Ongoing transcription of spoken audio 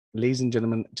Ladies and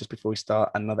gentlemen, just before we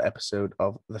start another episode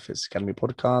of the Fitzness Academy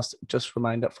podcast, just a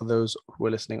reminder for those who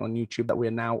are listening on YouTube that we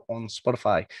are now on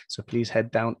Spotify. So please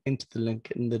head down into the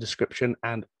link in the description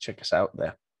and check us out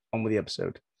there. On with the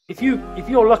episode. If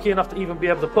you're lucky enough to even be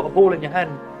able to put a ball in your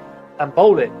hand and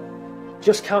bowl it,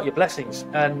 just count your blessings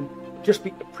and just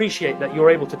appreciate that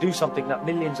you're able to do something that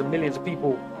millions and millions of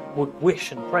people would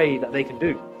wish and pray that they can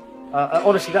do.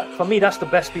 Honestly, that for me, that's the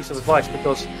best piece of advice,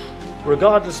 because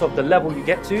regardless of the level you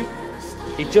get to,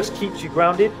 it just keeps you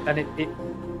grounded, and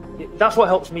it that's what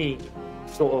helps me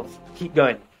sort of keep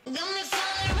going.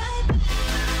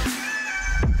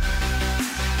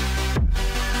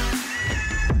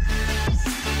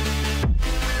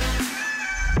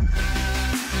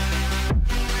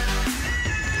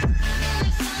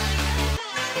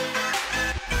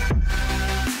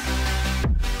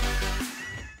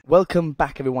 Welcome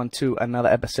back, everyone, to another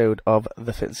episode of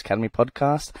the Fitzness Academy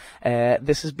podcast.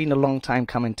 This has been a long time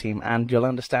coming, team, and you'll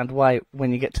understand why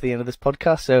when you get to the end of this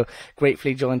podcast. So,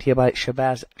 gratefully joined here by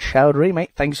Shahbaz Choudhry,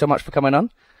 mate. Thank you so much for coming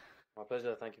on. My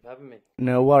pleasure. Thank you for having me.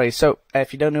 No worries. So,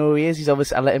 if you don't know who he is, he's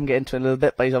obviously, I'll let him get into it in a little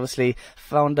bit, but he's obviously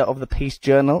founder of the Pace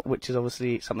Journal, which is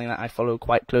obviously something that I follow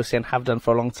quite closely and have done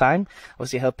for a long time.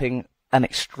 Obviously helping an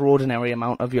extraordinary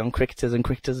amount of young cricketers and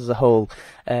cricketers as a whole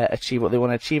achieve what they want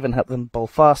to achieve and help them bowl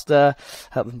faster,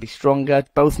 help them be stronger,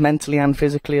 both mentally and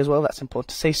physically as well. That's important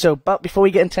to say. So, but before we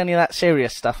get into any of that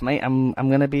serious stuff, mate, I'm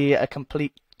going to be a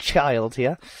complete child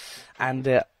here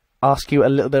and ask you a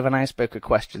little bit of an icebreaker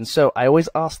question. So I always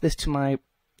ask this to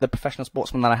the professional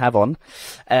sportsmen that I have on.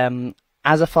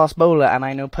 As a fast bowler, and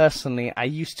I know personally, I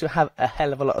used to have a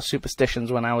hell of a lot of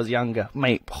superstitions when I was younger.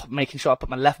 Making sure I put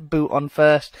my left boot on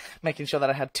first, making sure that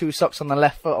I had 2 socks on the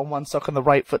left foot and 1 sock on the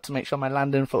right foot to make sure my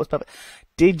landing foot was perfect.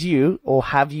 Did you, or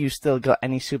have you still got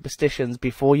any superstitions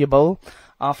before you bowl,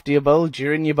 after you bowl,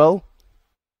 during you bowl?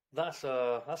 That's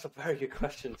a very good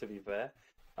question, to be fair.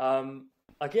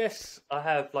 I guess I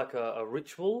have like a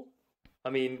ritual.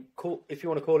 I mean, if you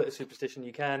want to call it a superstition,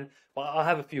 you can. But I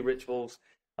have a few rituals.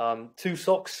 2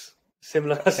 socks,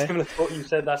 similar to what you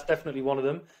said. That's definitely one of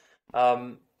them.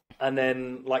 And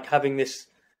then like having this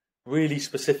really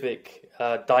specific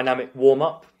dynamic warm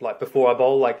up, like before I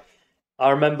bowl. Like I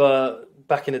remember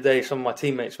back in the day, some of my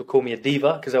teammates would call me a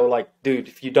diva because they were like, "Dude,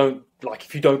 if you don't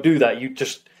do that, you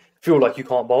just feel like you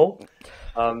can't bowl."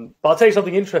 But I'll tell you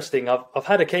something interesting. I've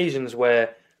had occasions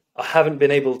where I haven't been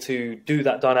able to do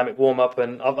that dynamic warm up,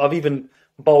 and I've even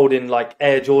bowled in like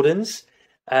Air Jordans.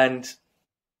 And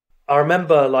I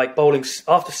remember like bowling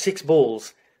after 6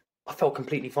 balls, I felt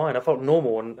completely fine. I felt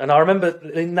normal, and I remember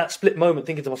in that split moment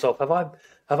thinking to myself, have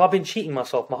I been cheating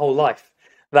myself my whole life?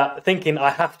 That thinking I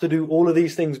have to do all of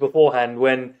these things beforehand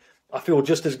when I feel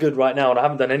just as good right now, and I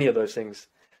haven't done any of those things.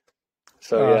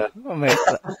 So yeah, mate,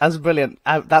 that's brilliant.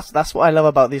 That's what I love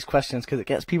about these questions, because it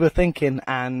gets people thinking.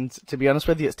 And to be honest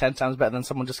with you, it's 10 times better than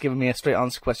someone just giving me a straight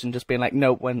answer question, just being like,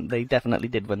 no, when they definitely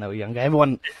did when they were younger.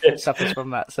 Everyone suffers from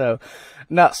that. So,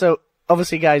 no. So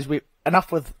obviously, guys,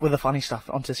 enough with the funny stuff.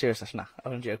 Onto seriousness now.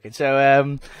 I'm joking.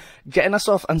 So, getting us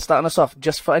off and starting us off,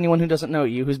 just for anyone who doesn't know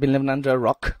you, who's been living under a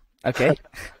rock, okay?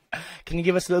 Can you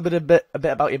give us a bit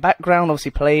about your background, obviously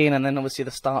playing, and then obviously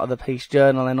the start of the Pace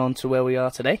Journal, and on to where we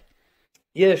are today?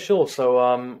 Yeah, sure. So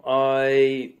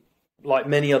I, like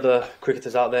many other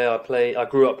cricketers out there, I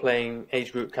grew up playing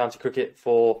age group county cricket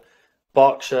for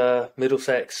Berkshire,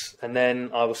 Middlesex, and then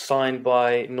I was signed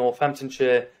by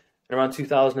Northamptonshire in around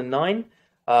 2009.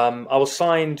 I was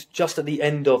signed just at the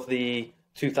end of the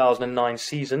 2009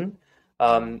 season,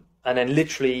 and then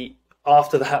literally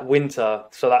after that winter,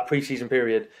 so that pre-season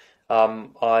period,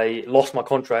 I lost my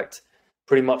contract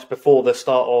pretty much before the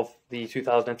start of the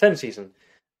 2010 season.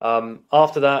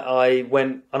 After that, I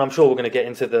went, and I'm sure we're going to get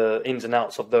into the ins and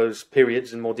outs of those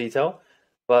periods in more detail.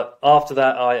 But after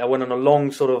that, I went on a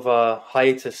long sort of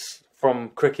hiatus from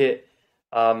cricket,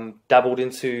 dabbled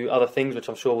into other things, which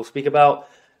I'm sure we'll speak about.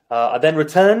 I then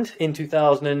returned in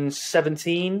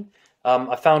 2017.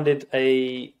 I founded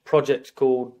a project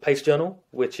called Pace Journal,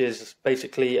 which is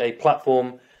basically a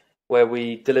platform where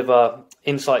we deliver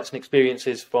insights and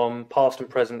experiences from past and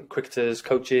present cricketers,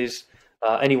 coaches,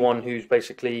 anyone who's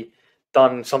basically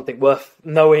done something worth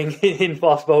knowing in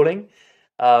fast bowling.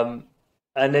 And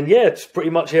then, yeah, it's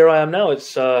pretty much here I am now.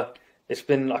 It's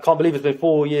been, I can't believe it's been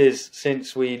 4 years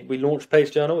since we launched Pace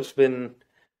Journal.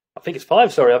 I think it's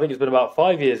 5, sorry. I think it's been about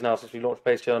 5 years now since we launched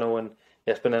Pace Journal, and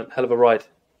yeah, it's been a hell of a ride.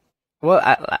 Well,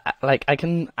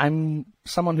 I'm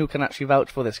someone who can actually vouch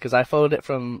for this, because I followed it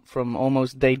from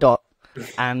almost day dot.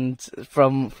 And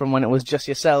from when it was just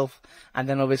yourself, and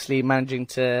then obviously managing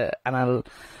to, and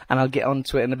I'll get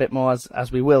onto it in a bit more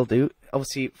as we will do,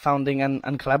 obviously founding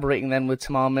and collaborating then with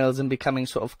Tamar Mills and becoming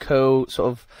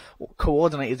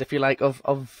coordinators, if you like,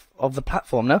 of the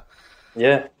platform, no?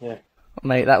 Yeah, yeah.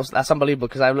 Mate, that's unbelievable,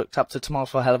 because I've looked up to Tamar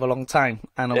for a hell of a long time,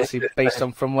 and obviously based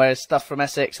on from where his stuff from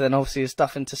Essex, and then obviously his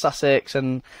stuff into Sussex,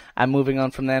 and moving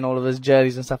on from there, and all of his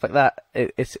journeys and stuff like that,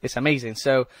 it's amazing.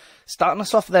 So starting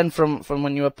us off then from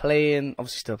when you were playing,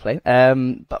 obviously still playing,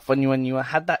 but when you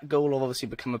had that goal of obviously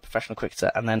becoming a professional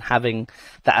cricketer, and then having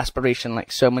that aspiration like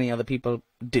so many other people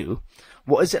do.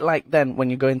 What is it like then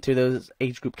when you're going through those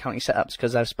age group county setups?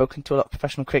 Because I've spoken to a lot of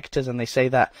professional cricketers, and they say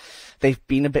that they've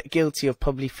been a bit guilty of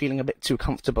probably feeling a bit too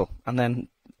comfortable, and then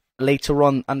later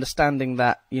on understanding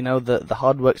that, you know, the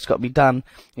hard work's got to be done.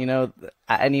 You know,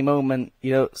 at any moment,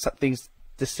 you know,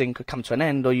 this thing could come to an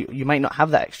end, or you might not have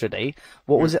that extra day.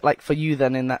 What was it like for you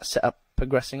then in that setup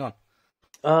progressing on?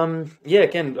 Yeah,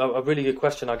 again, a really good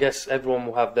question. I guess everyone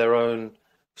will have their own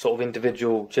sort of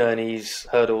individual journeys,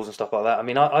 hurdles and stuff like that. I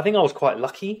mean, I think I was quite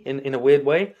lucky in a weird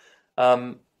way.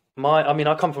 I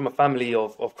come from a family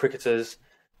of cricketers.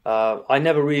 I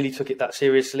never really took it that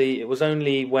seriously. It was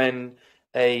only when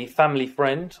a family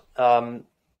friend,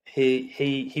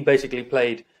 he basically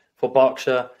played for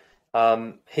Berkshire.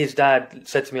 His dad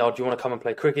said to me, "Oh, do you want to come and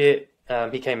play cricket?"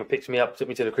 He came and picked me up, took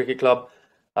me to the cricket club.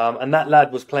 And that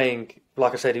lad was playing,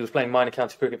 like I said, he was playing minor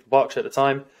county cricket for Berkshire at the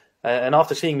time. And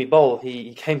after seeing me bowl,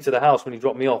 he came to the house when he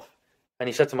dropped me off, and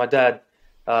he said to my dad,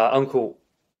 "Uncle,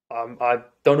 I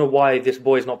don't know why this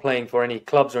boy's not playing for any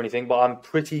clubs or anything, but I'm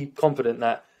pretty confident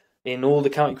that in all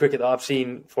the county cricket that I've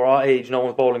seen for our age, no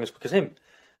one's bowling as quick as him."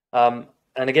 And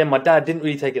again, my dad didn't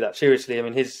really take it that seriously. I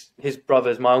mean, his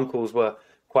brothers, my uncles, were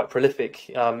quite prolific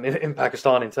in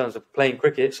Pakistan in terms of playing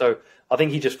cricket. So I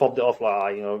think he just fobbed it off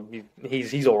like,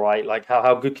 he's all right. Like,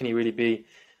 how good can he really be?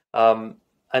 And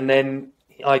then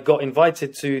I got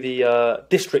invited to the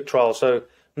district trial. So I'm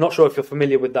not sure if you're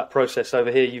familiar with that process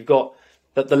over here. You've got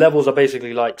the levels are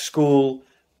basically like school,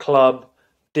 club,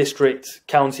 district,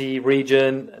 county,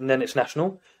 region, and then it's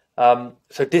national.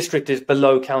 So district is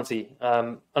below county.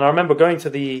 And I remember going to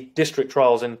the district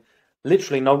trials, and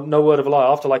literally no word of a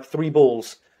lie, after like 3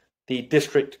 balls, the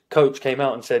district coach came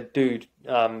out and said, "Dude,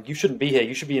 you shouldn't be here.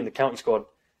 You should be in the county squad."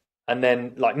 And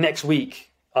then like next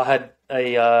week, I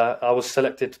was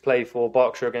selected to play for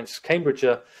Berkshire against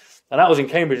Cambridgeshire, and that was in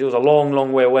Cambridge. It was a long,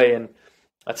 long way away. And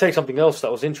I'd tell you something else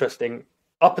that was interesting.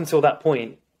 Up until that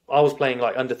point, I was playing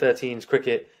like under-13s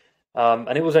cricket,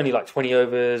 and it was only like 20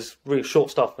 overs, really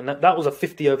short stuff. And that was a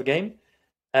 50-over game.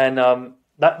 And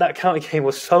that county game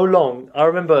was so long. I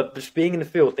remember just being in the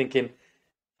field thinking,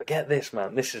 "Forget this,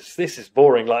 man. This is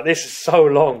boring. Like, this is so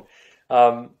long."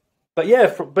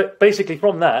 But basically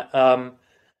from that,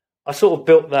 I sort of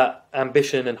built that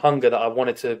ambition and hunger that I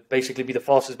wanted to basically be the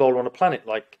fastest bowler on the planet.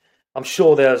 Like, I'm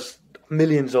sure there's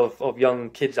millions of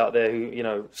young kids out there who, you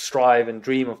know, strive and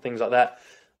dream of things like that.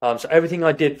 So everything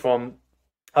I did from,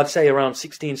 I'd say around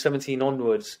 16, 17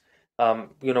 onwards,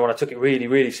 when I took it really,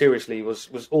 really seriously,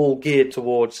 was all geared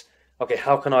towards, okay,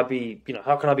 how can I be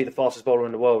the fastest bowler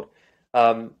in the world?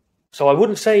 So I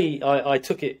wouldn't say I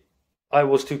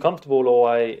was too comfortable, or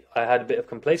I had a bit of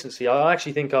complacency. I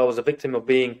actually think I was a victim of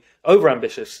being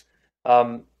overambitious,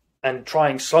 and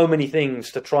trying so many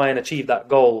things to try and achieve that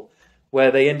goal,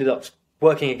 where they ended up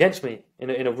working against me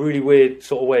in a really weird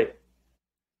sort of way.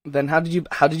 Then how did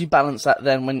you balance that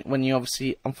then when you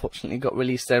obviously unfortunately got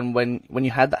released, then when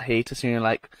you had that hiatus, and you're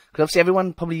like, because obviously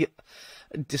everyone probably,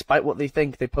 despite what they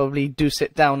think, they probably do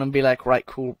sit down and be like, right,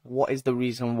 cool, what is the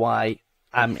reason why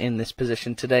I'm in this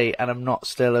position today and I'm not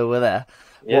still over there?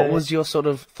 Yeah. What was your sort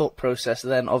of thought process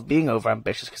then of being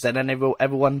overambitious? Because then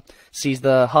everyone sees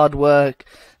the hard work,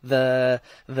 the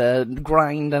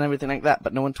grind and everything like that,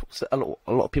 but no one talks. A lot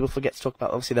of people forget to talk about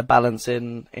obviously the balance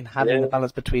in having the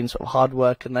balance between sort of hard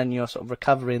work and then your sort of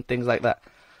recovery and things like that.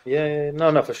 Yeah,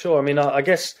 no, for sure. I mean, I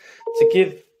guess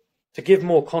to give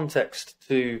more context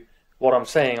to what I'm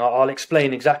saying, I'll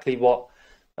explain exactly what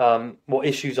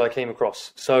issues I came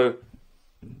across. So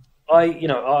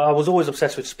I was always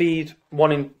obsessed with speed,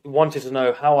 wanted to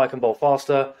know how I can bowl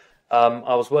faster.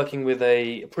 I was working with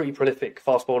a pretty prolific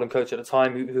fast bowling coach at the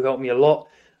time who helped me a lot.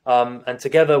 And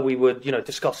together we would,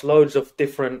 discuss loads of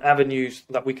different avenues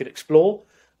that we could explore.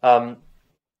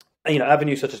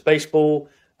 Avenues such as baseball,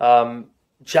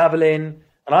 javelin.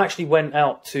 And I actually went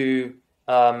out to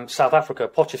South Africa,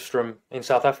 Potchefstroom in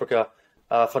South Africa,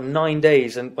 for 9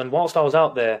 days. And whilst I was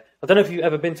out there, I don't know if you've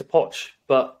ever been to Potch,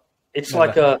 but it's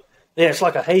like a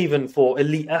haven for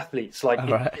elite athletes.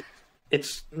 Like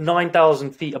it's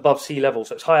 9,000 feet above sea level,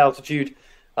 so it's high altitude.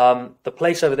 The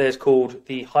place over there is called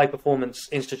the High Performance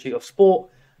Institute of Sport.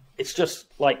 It's just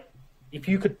like, if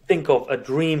you could think of a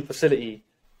dream facility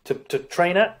to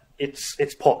train at,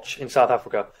 it's Poch in South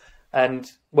Africa.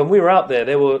 And when we were out there,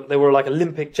 there were like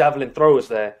Olympic javelin throwers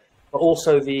there, but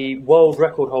also the world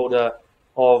record holder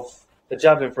of the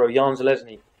javelin throw, Jan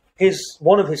Zelezny.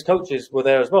 One of his coaches were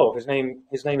there as well. His name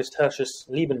is Tertius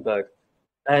Liebenberg,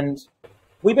 and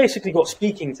we basically got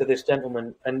speaking to this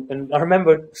gentleman. And I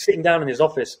remember sitting down in his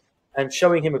office and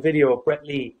showing him a video of Brett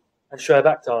Lee and Shoaib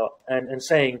Akhtar and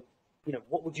saying,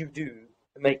 what would you do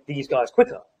to make these guys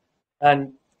quicker?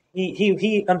 And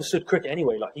he understood cricket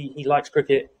anyway. Like he likes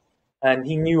cricket, and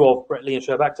he knew of Brett Lee and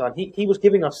Shoaib Akhtar, and he was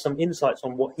giving us some insights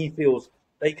on what he feels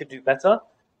they could do better.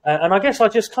 And I guess I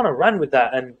just kind of ran with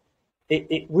that, and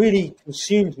it really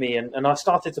consumed me. And I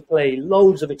started to play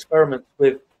loads of experiments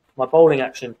with my bowling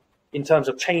action in terms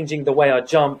of changing the way I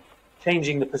jump,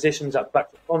 changing the positions at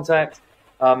back to contact,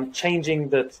 changing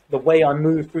the way I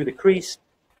move through the crease.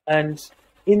 And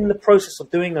in the process of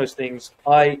doing those things,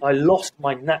 I lost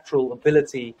my natural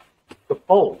ability to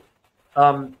bowl.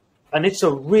 And it's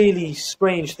a really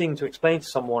strange thing to explain to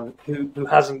someone who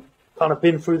hasn't kind of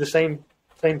been through the same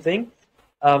thing.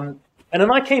 And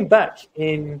then I came back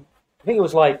in, I think it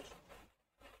was like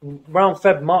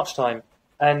around March time,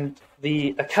 and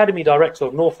the academy director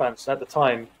of Northants at the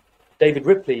time, David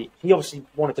Ripley, he obviously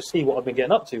wanted to see what I've been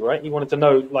getting up to, right? He wanted to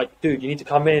know, like, dude, you need to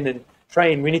come in and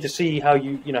train. We need to see how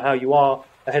how you are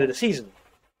ahead of the season.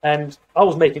 And I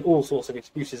was making all sorts of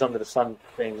excuses under the sun,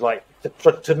 things like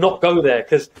to not go there,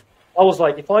 because I was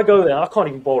like, if I go there, I can't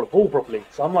even bowl a ball properly.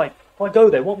 So I'm like, if I go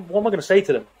there, what am I going to say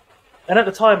to them? And at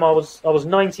the time, I was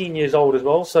 19 years old as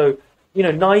well. So,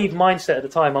 naive mindset at the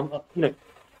time.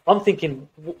 I'm thinking,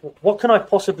 what can I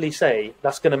possibly say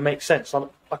that's going to make sense?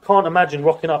 I can't imagine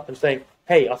rocking up and saying,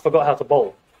 hey, I forgot how to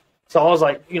bowl. So I was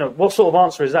like, what sort of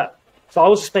answer is that? So I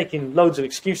was just making loads of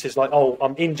excuses like, oh,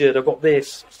 I'm injured, I've got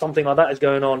this, something like that is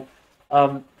going on.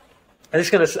 And it's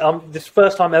this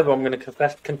first time ever I'm going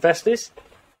to confess this.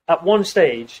 At one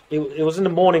stage, it was in the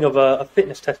morning of a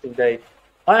fitness testing day.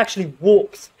 I actually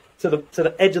walked to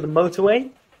the edge of the motorway,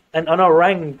 and I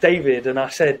rang David and I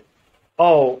said,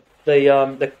 oh,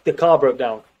 the car broke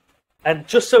down. And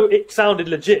just so it sounded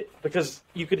legit, because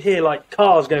you could hear like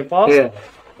cars going past. Yeah.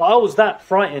 But I was that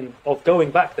frightened of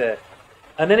going back there.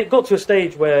 And then it got to a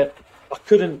stage where I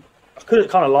couldn't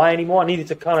kind of lie anymore. I needed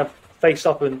to kind of face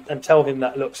up and tell him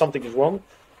that, look, something is wrong.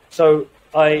 So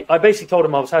I basically told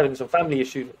him I was having some family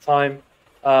issues at the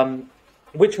time,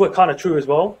 which were kind of true as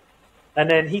well. And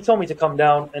then he told me to come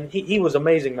down, and he was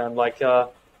amazing, man. Like,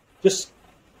 just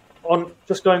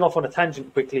going off on a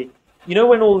tangent quickly.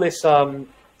 When all this sort of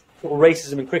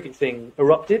racism and cricket thing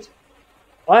erupted,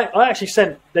 I actually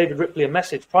sent David Ripley a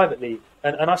message privately,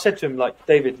 and I said to him, like,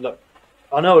 David, look,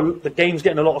 I know the game's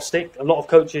getting a lot of stick, a lot of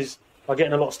coaches are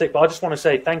getting a lot of stick, but I just want to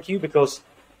say thank you, because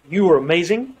you were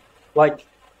amazing. Like,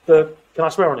 can I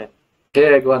swear on it?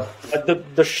 Yeah, go on.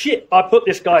 The shit I put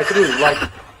this guy through, like,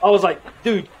 I was like,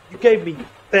 dude, you gave me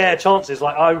fair chances.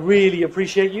 Like, I really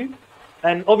appreciate you.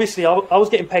 And obviously, I was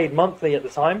getting paid monthly at the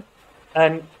time,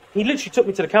 and he literally took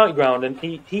me to the county ground, and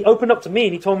he opened up to me,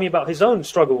 and he told me about his own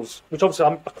struggles, which obviously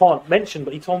I can't mention,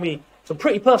 but he told me some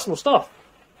pretty personal stuff.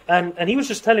 And he was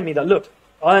just telling me that, look,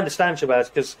 I understand, Shahbaz,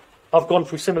 because I've gone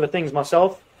through similar things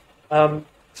myself. So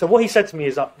what he said to me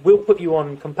is that we'll put you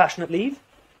on compassionate leave,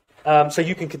 so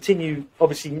you can continue,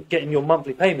 obviously, getting your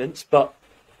monthly payments. But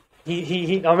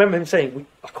I remember him saying,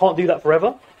 I can't do that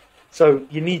forever. So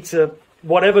you need to,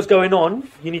 whatever's going on,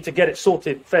 you need to get it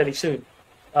sorted fairly soon.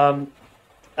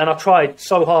 And I tried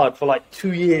so hard for like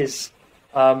 2 years,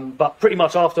 but pretty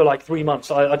much after like 3 months,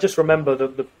 I just remember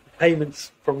the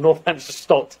payments from Northants just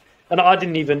stopped. And I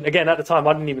didn't even, again, at the time,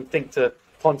 I didn't even think to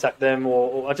contact them,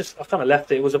 or I kind of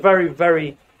left it. It was a very,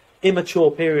 very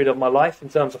immature period of my life in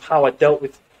terms of how I dealt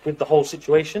with the whole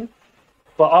situation.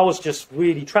 But I was just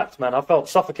really trapped, man. I felt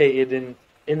suffocated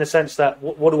in the sense that,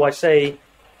 what do I say?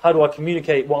 How do I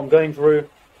communicate what I'm going through?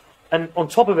 And on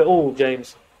top of it all,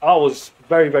 James, I was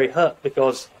very, very hurt,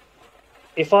 because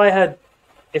if I had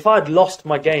lost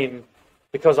my game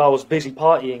because I was busy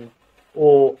partying,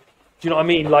 or, do you know what I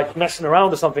mean, like messing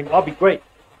around or something, I'd be great.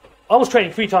 I was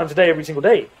training 3 times a day every single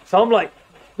day. So I'm like,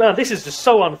 man, this is just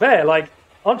so unfair. Like,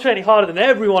 I'm training harder than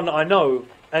everyone that I know,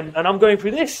 and I'm going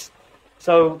through this.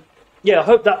 So, yeah, I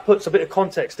hope that puts a bit of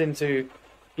context into,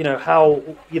 how,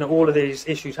 all of these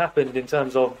issues happened in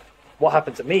terms of what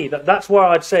happened to me. That's where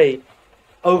I'd say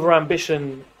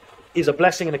overambition is a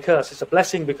blessing and a curse. It's a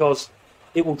blessing because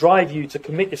it will drive you to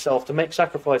commit yourself, to make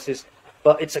sacrifices.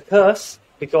 But it's a curse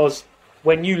because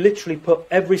when you literally put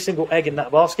every single egg in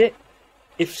that basket,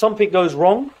 if something goes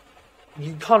wrong,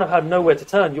 you kind of have nowhere to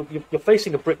turn. You're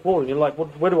facing a brick wall, and you're like,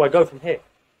 where do I go from here?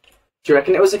 Do you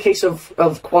reckon it was a case of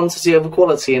quantity over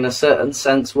quality in a certain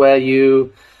sense, where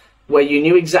you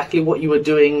knew exactly what you were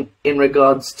doing in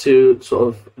regards to sort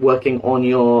of working on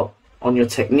your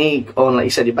technique, on, like you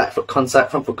said, your back foot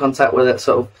contact, front foot contact, whether it's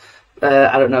sort of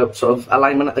I don't know, sort of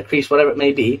alignment at the crease, whatever it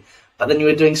may be. But then you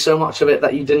were doing so much of it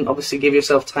that you didn't obviously give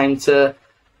yourself time to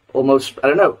almost, I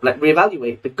don't know, like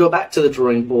reevaluate, but go back to the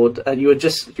drawing board, and you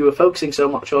were focusing so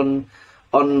much on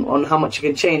how much you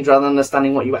can change rather than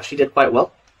understanding what you actually did quite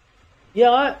well.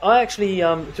 Yeah, I actually,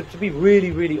 to be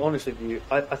really, really honest with you,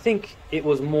 I think it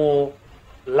was more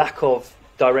lack of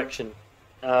direction.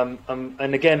 And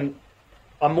again,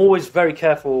 I'm always very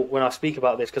careful when I speak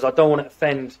about this because I don't want to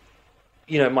offend,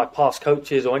 my past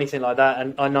coaches or anything like that.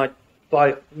 And I,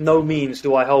 by no means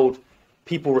do I hold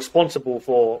people responsible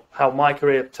for how my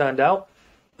career turned out.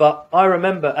 But I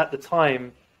remember at the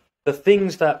time, the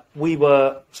things that we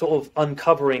were sort of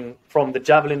uncovering from the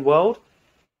javelin world,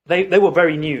 they were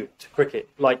very new to cricket.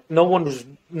 Like no one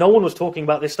was talking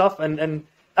about this stuff, and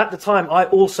at the time I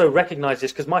also recognised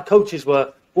this because my coaches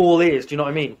were all ears. Do you know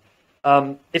what I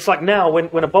mean? It's like now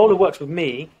when a bowler works with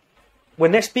me,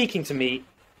 when they're speaking to me,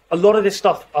 a lot of this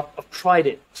stuff I've tried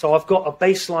it, so I've got a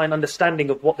baseline understanding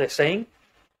of what they're saying.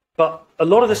 But a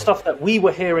lot of the stuff that we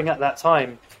were hearing at that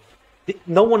time,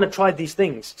 no one had tried these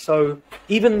things. So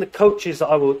even the coaches that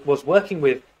I was working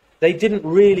with, they didn't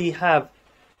really have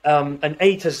an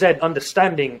A to Z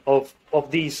understanding of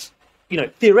these.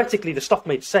 Theoretically the stuff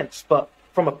made sense, but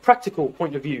from a practical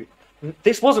point of view,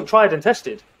 this wasn't tried and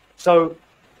tested. So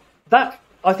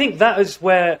I think that is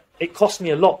where it cost me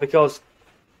a lot, because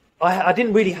I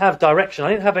didn't really have direction.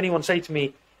 I didn't have anyone say to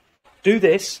me, do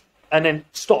this and then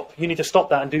stop. You need to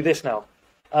stop that and do this now.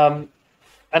 And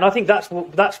I think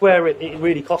that's where it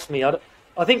really cost me.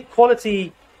 I think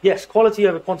quality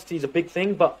over quantity is a big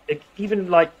thing, but even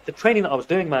like the training that I was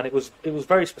doing, man, it was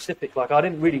very specific. Like I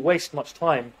didn't really waste much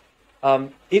time.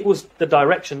 It was the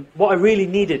direction. What I really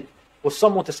needed was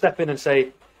someone to step in and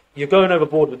say, you're going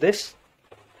overboard with this.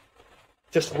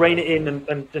 Just rein it in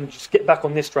and just get back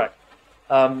on this track.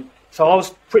 So I was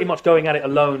pretty much going at it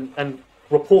alone and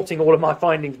reporting all of my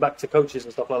findings back to coaches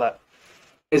and stuff like that.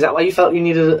 Is that why you felt you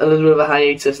needed a little bit of a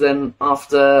hiatus then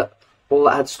after all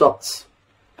that had stopped?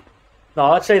 No,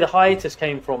 I'd say the hiatus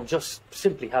came from just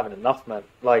simply having enough, man.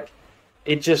 Like,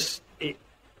 when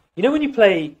you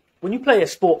play a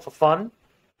sport for fun,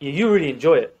 you really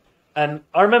enjoy it. And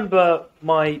I remember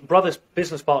my brother's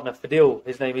business partner, Fadil,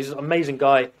 his name, he's an amazing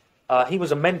guy. He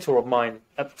was a mentor of mine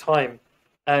at the time.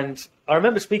 And I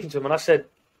remember speaking to him and I said,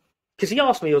 because he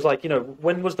asked me, he was like,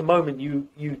 when was the moment you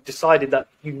decided that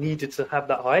you needed to have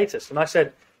that hiatus? And I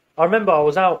said, I remember I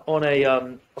was out on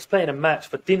I was playing a match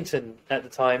for Dinton at the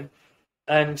time.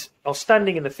 And I was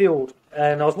standing in the field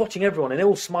and I was watching everyone and they're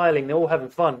all smiling, they're all having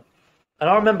fun. And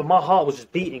I remember my heart was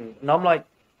just beating. And I'm like,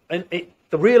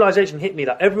 the realization hit me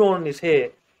that everyone is here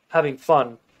having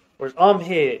fun, whereas I'm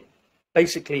here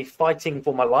basically fighting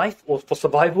for my life or for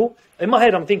survival. In my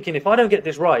head, I'm thinking, if I don't get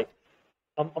this right,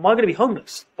 am I going to be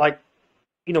homeless? Like,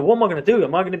 what am I going to do?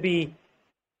 Am I going to be,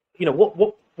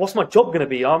 what's my job going to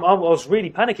be? I was really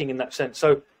panicking in that sense.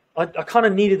 So I kind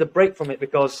of needed a break from it,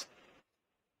 because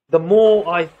the more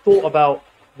I thought about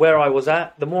where I was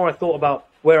at, the more I thought about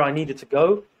where I needed to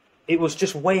go, it was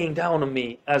just weighing down on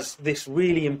me as this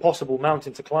really impossible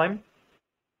mountain to climb.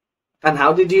 And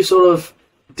how did you sort of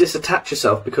disattach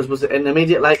yourself? Because was it an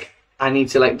immediate, like, I need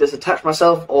to, like, disattach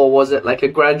myself? Or was it, like, a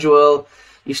gradual,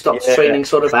 you stopped training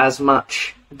sort of as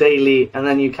much daily, and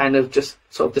then you kind of just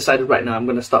sort of decided, right now, I'm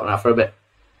going to stop now for a bit?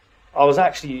 I was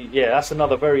actually, that's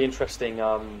another very interesting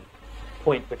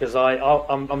point, because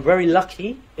I'm very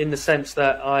lucky in the sense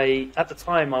that at the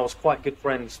time I was quite good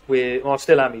friends with, I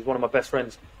still am, he's one of my best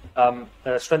friends, a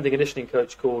strength and conditioning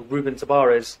coach called Ruben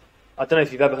Tabares. I don't know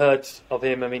if you've ever heard of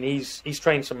him. I mean, he's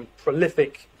trained some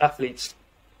prolific athletes,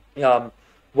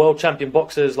 world champion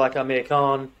boxers like Amir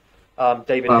Khan,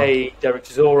 David Hay, Derek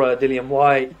Chisora, Dillian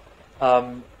White.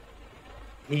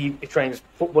 He trains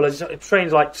footballers, he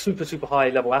trains like super high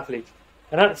level athletes.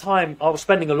 And at the time, I was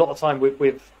spending a lot of time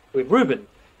with Ruben,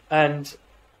 and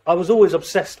I was always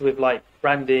obsessed with like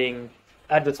branding,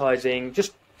 advertising,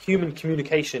 just human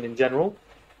communication in general.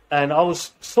 And I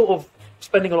was sort of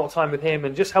spending a lot of time with him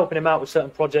and just helping him out with certain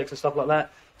projects and stuff like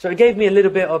that. So it gave me a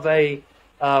little bit of a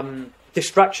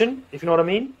distraction, if you know what I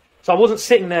mean. So I wasn't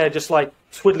sitting there just like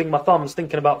twiddling my thumbs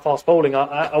thinking about fast bowling.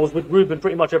 I was with Ruben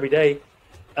pretty much every day.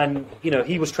 And,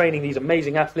 he was training these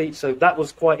amazing athletes. So that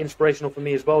was quite inspirational for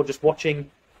me as well, just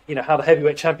watching, how the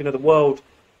heavyweight champion of the world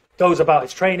goes about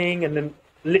his training, and then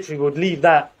literally would leave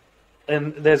that.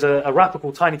 And there's a rapper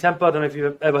called Tiny Temper. I don't know if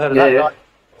you've ever heard of that guy.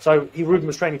 So Ruben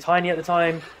was training Tiny at the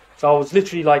time. So I was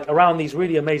literally like around these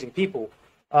really amazing people.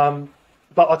 But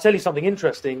I'll tell you something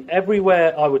interesting.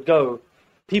 Everywhere I would go,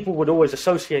 people would always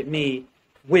associate me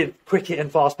with cricket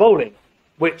and fast bowling,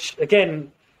 which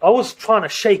again, I was trying to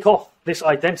shake off this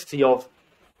identity of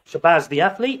Shahbaz the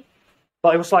athlete.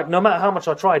 But it was like, no matter how much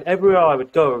I tried, everywhere I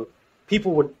would go,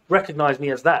 people would recognize me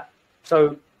as that.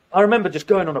 So I remember just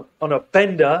going on a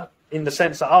bender in the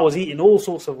sense that I was eating all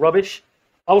sorts of rubbish.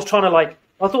 I was trying to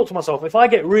I thought to myself, if I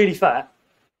get really fat,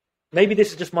 maybe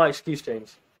this is just my excuse,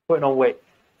 James, putting on weight.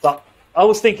 But I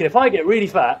was thinking, if I get really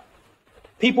fat,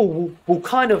 people will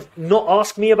kind of not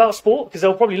ask me about sport because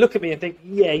they'll probably look at me and think,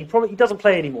 yeah, he doesn't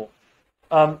play anymore.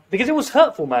 Because it was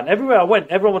hurtful, man. Everywhere I went,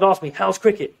 everyone would ask me, how's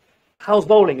cricket? How's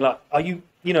bowling? Like, are you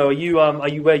where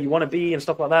you want to be and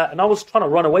stuff like that? And I was trying to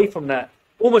run away from that,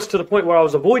 almost to the point where I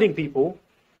was avoiding people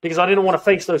because I didn't want to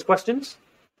face those questions.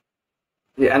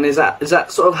 Yeah, and is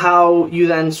that sort of how you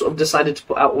then sort of decided to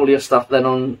put out all your stuff then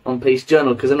on Pace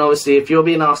Journal? Because then obviously if you're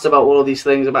being asked about all of these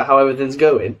things, about how everything's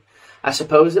going, I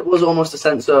suppose it was almost a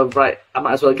sense of, right, I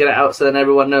might as well get it out so then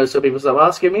everyone knows, so people start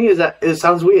asking me. It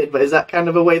sounds weird, but is that kind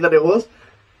of a way that it was?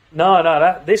 No,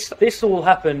 this all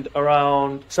happened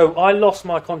around... So I lost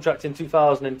my contract in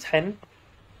 2010,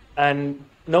 and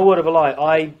no word of a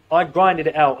lie, I grinded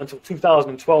it out until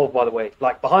 2012, by the way.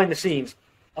 Like, behind the scenes,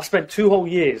 I spent 2 whole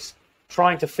years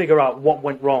trying to figure out what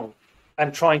went wrong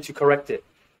and trying to correct it.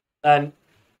 And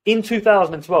in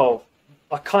 2012,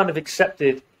 I kind of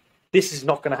accepted this is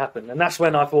not going to happen. And that's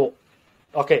when I thought,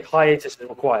 okay, hiatus is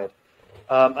required.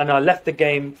 And I left the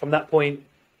game from that point.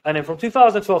 And then from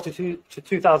 2012 to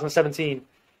 2017,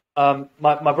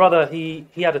 my brother, he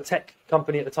had a tech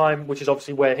company at the time, which is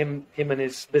obviously where him and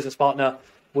his business partner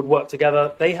would work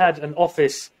together. They had an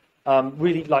office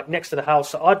really like next to the house.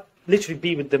 So I'd literally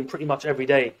be with them pretty much every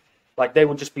day. Like they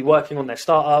would just be working on their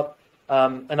startup,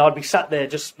 and I'd be sat there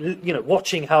just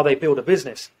watching how they build a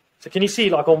business. So can you see,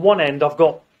 like on one end, I've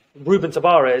got Ruben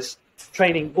Tabares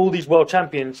training all these world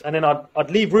champions, and then I'd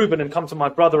leave Ruben and come to my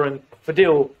brother and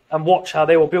Fadil and watch how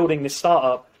they were building this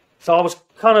startup. So I was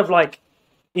kind of like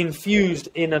infused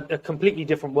in a completely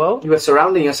different world. You were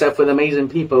surrounding yourself with amazing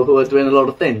people who are doing a lot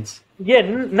of things. Yeah,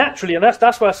 naturally, and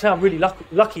that's why I say I'm really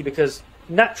lucky because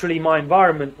naturally my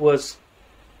environment was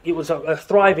a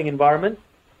thriving environment.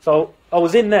 So I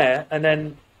was in there, and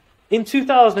then in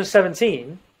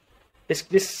 2017,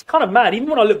 this kind of mad. Even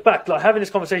when I look back, like having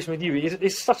this conversation with you,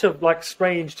 it's such a like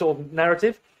strange sort of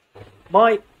narrative.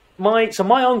 My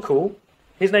uncle,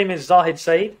 his name is Zahid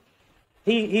Saeed.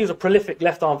 He was a prolific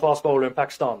left-arm fast bowler in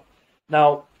Pakistan.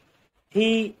 Now,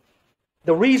 the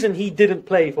reason he didn't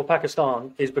play for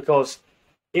Pakistan is because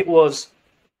it was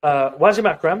Wasim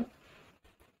Akram,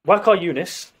 Waqar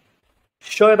Younis,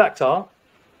 Shoaib Akhtar,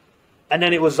 and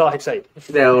then it was Zahid Saeed.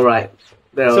 They're all right.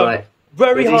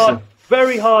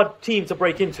 Very hard team to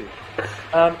break into.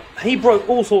 He broke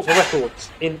all sorts of records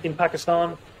in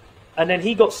Pakistan, and then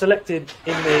he got selected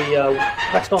in the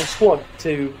Pakistan squad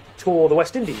to tour the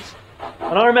West Indies.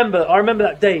 And I remember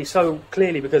that day so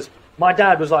clearly because my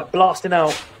dad was like blasting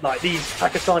out like these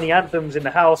Pakistani anthems in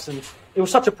the house, and it was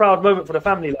such a proud moment for the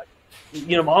family. Like,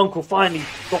 my uncle finally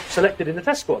got selected in the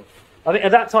Test squad. I think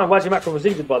at that time Wasim Akram was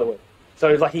injured, by the way, so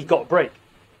it was like he got a break.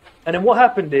 And then what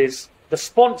happened is the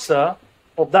sponsor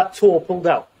of that tour pulled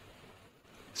out,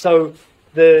 so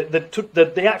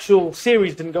the actual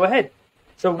series didn't go ahead.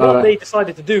 So what they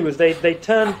decided to do was they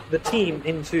turned the team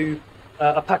into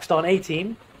a Pakistan A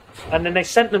team, and then they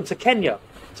sent them to Kenya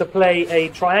to play a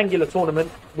triangular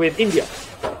tournament with India.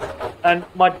 And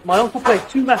my uncle played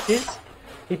 2 matches.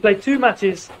 He played 2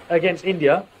 matches against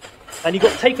India, and he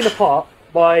got taken apart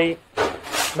by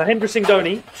Mahendra Singh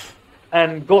Dhoni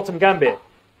and Gautam Gambhir.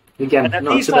 Again,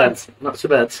 not so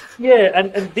bad. Yeah,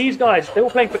 and these guys, they were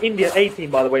playing for India A team,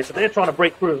 by the way, so they're trying to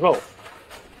break through as well.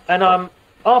 And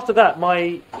after that,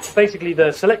 basically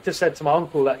the selector said to my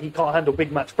uncle that he can't handle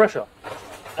big match pressure.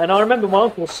 And I remember my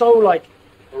uncle was so like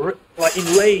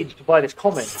enraged by this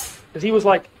comment, because he was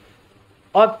like,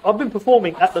 I've been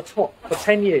performing at the top for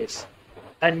 10 years,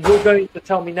 and you're going to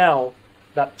tell me now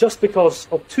that just because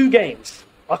of 2 games,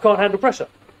 I can't handle pressure.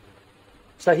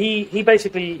 So he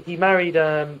basically married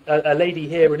a lady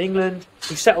here in England.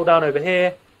 He settled down over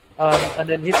here, and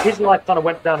then his life kind of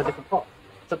went down a different path.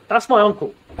 So that's my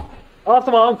uncle.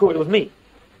 After my uncle, it was me.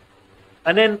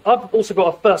 And then I've also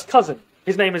got a first cousin.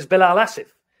 His name is Bilal Asif.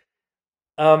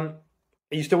 Are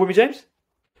you still with me, James?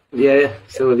 Yeah,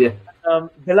 still with you.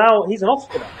 Bilal, he's an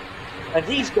Oscar, and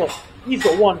he's got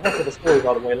one heck of a story,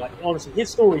 by the way. Like, honestly, his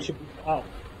story should be put out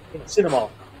in a cinema.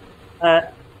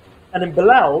 And then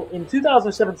Bilal, in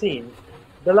 2017,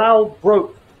 Bilal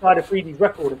broke Shahid Afridi's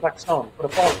record in Pakistan for the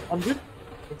fastest 100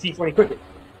 in T20 cricket.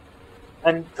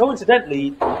 And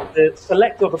coincidentally, the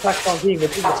selector of the Pakistan team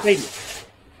was in the stadium.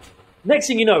 Next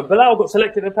thing you know, Bilal got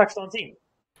selected in the Pakistan team.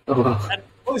 Oh, wow. And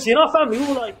obviously in our family, we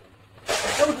were like,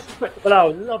 no disrespect to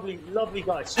Bilal, lovely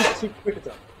guy, super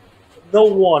cricketer. But no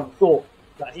one thought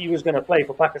that he was going to play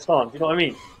for Pakistan. Do you know what I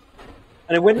mean?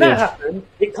 And then when that happened,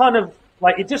 it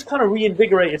just kind of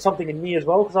reinvigorated something in me as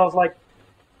well, because I was like,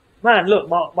 man, look,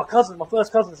 my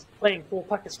first cousin's playing for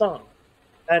Pakistan.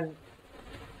 And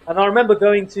I remember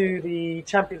going to the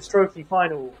Champions Trophy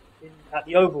final at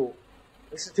the Oval.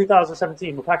 This is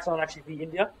 2017, where Pakistan actually beat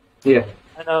India. Yeah.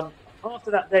 And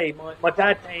after that day, my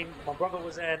dad came, my brother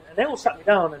was in, and they all sat me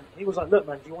down, and he was like, look,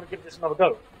 man, do you want to give this another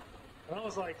go? And I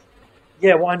was like,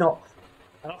 yeah, why not?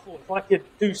 And I thought, if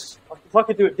I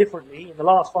could do it differently in the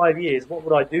last 5 years, what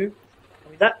would I do? I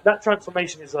mean, that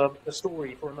transformation is a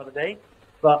story for another day.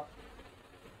 But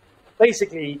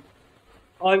basically,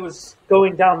 I was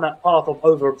going down that path of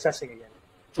over-obsessing again.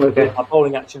 Okay. With my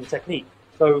bowling action technique.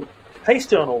 So Pace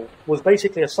Journal was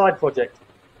basically a side project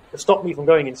to stop me from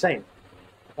going insane.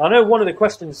 I know one of the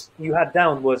questions you had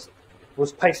down was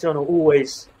Pace Journal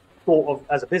always thought of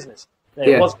as a business?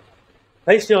 It wasn't.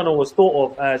 Pace Journal was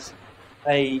thought of as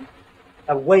a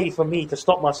way for me to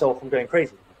stop myself from going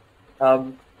crazy.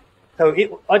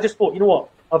 I just thought, you know what?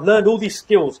 I've learned all these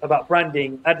skills about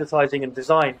branding, advertising, and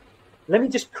design. Let me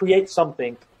just create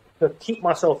something to keep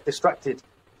myself distracted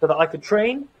so that I could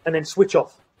train and then switch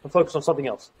off and focus on something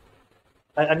else.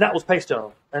 And that was Pace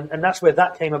Journal. And that's where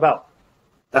that came about.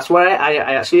 That's why I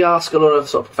actually ask a lot of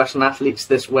sort of professional athletes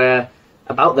this,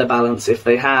 about their balance, if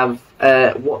they have,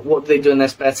 what do they do in their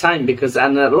spare time?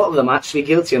 And a lot of them are actually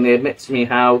guilty, and they admit to me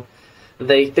how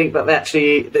they think that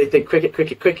they think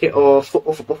cricket, or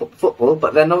football.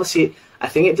 But then obviously, I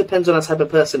think it depends on the type of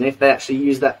person if they actually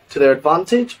use that to their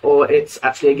advantage or it's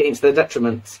actually against their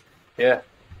detriment. Yeah.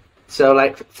 So,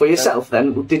 like, for yourself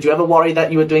then, did you ever worry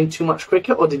that you were doing too much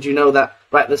cricket, or did you know that,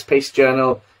 right, this Pace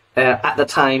Journal, at the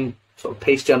time, sort of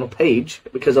Pace Journal page,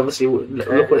 because obviously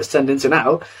look what it's turned into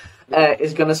now,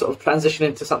 is going to sort of transition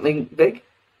into something big?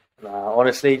 Nah,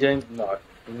 honestly, James,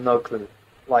 no clue.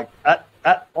 Like,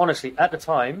 honestly, at the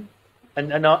time,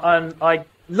 and I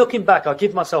looking back, I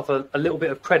give myself a little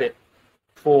bit of credit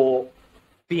for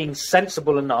being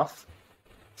sensible enough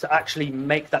to actually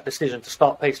make that decision to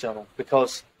start Pace Journal,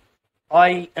 because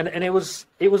it was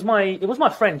my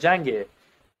friend Jangir,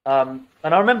 and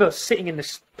I remember sitting in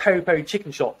this peri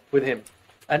chicken shop with him,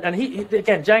 and he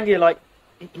again, Jangir, like,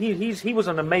 he was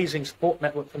an amazing support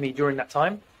network for me during that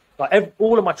time. Like,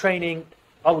 all of my training,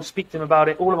 I would speak to him about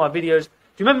it. All of my videos.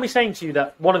 Do you remember me saying to you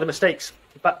that one of the mistakes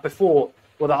back before,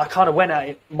 well, that I kind of went at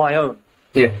it my own?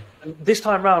 Yeah. And this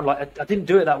time round, like, I didn't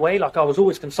do it that way. Like, I was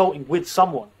always consulting with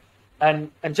someone,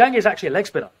 and Jangir is actually a leg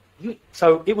spinner,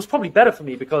 so it was probably better for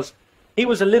me because he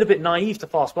was a little bit naive to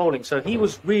fast bowling. So he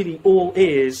was really all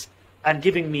ears and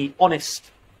giving me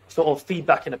honest sort of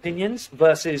feedback and opinions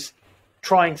versus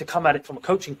trying to come at it from a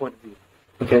coaching point of view.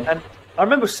 Okay. And I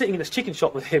remember sitting in this chicken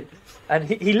shop with him, and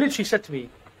he literally said to me,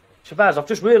 Shahbaz, I've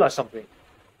just realised something.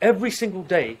 Every single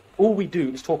day, all we do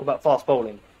is talk about fast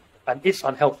bowling, and it's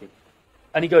unhealthy.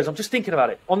 And he goes, I'm just thinking about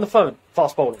it. On the phone,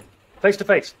 fast bowling. Face to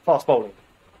face, fast bowling.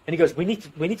 And he goes, we need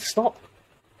to stop.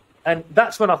 And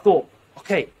that's when I thought,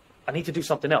 okay, I need to do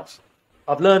something else.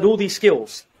 I've learned all these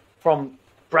skills from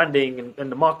branding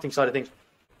and the marketing side of things.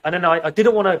 And then I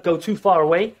didn't want to go too far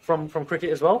away from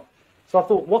cricket as well. So I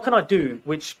thought, what can I do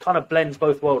which kind of blends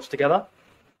both worlds together?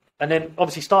 And then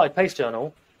obviously started Pace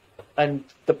Journal, and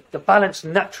the balance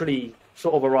naturally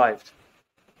sort of arrived.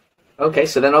 Okay,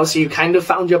 so then obviously you kind of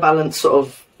found your balance sort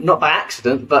of, not by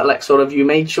accident, but like sort of you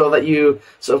made sure that you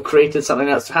sort of created something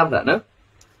else to have that, no?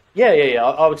 Yeah.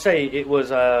 I would say it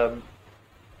was, I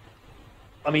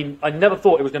mean, I never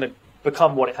thought it was going to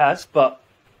become what it has, but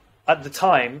at the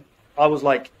time, I was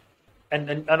like,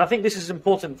 and I think this is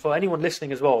important for anyone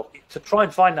listening as well, to try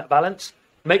and find that balance,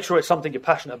 make sure it's something you're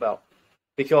passionate about.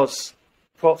 Because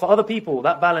for other people,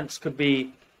 that balance could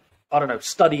be, I don't know,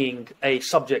 studying a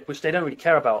subject which they don't really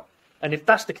care about. And if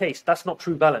that's the case, that's not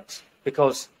true balance.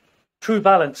 Because true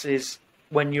balance is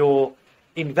when you're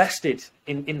invested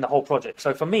in the whole project.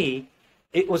 So for me,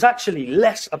 it was actually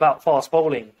less about fast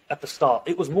bowling at the start.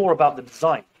 It was more about the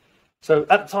design. So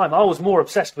at the time, I was more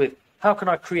obsessed with how can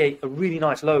I create a really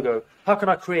nice logo? How can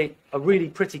I create a really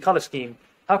pretty color scheme?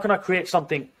 How can I create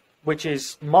something which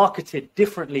is marketed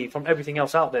differently from everything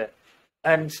else out there?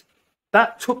 And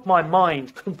that took my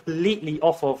mind completely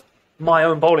off of my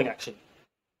own bowling action.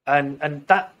 And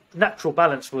that natural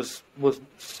balance was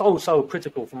so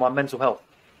critical for my mental health.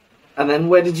 And then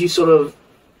where did you sort of,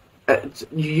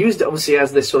 you used it obviously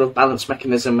as this sort of balance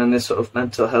mechanism and this sort of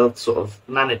mental health sort of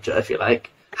manager, if you like.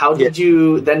 How did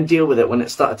you then deal with it when it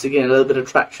started to gain a little bit of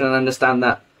traction and understand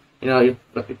that,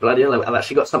 bloody hell, I've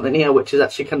actually got something here which is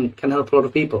actually can help a lot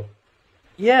of people?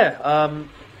 Yeah.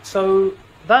 So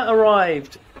that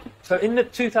arrived. So in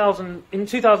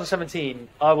 2017,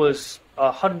 I was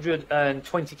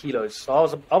 120 kilos.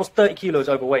 So I was 30 kilos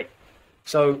overweight.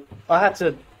 So I had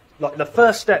to, like, the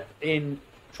first step in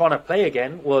trying to play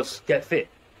again was get fit.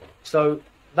 So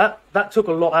that took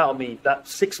a lot out of me. That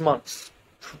 6 months,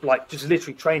 like just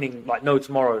literally training like no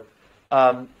tomorrow.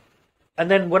 And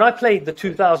then when I played the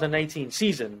 2018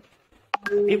 season,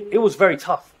 it was very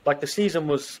tough. Like the season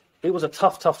was a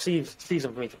tough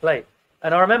season for me to play.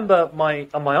 And I remember my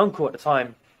uncle at the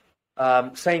time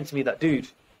saying to me that, dude,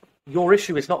 your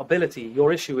issue is not ability.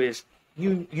 Your issue is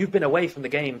you've been away from the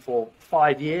game for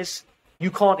 5 years.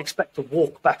 You can't expect to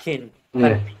walk back in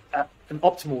and be at an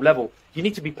optimal level. You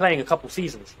need to be playing a couple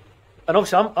seasons. And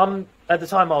obviously, I'm at the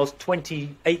time I was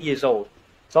 28 years old,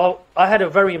 so I had a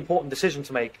very important decision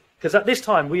to make, because at this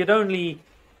time we had only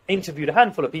interviewed a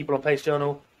handful of people on Pace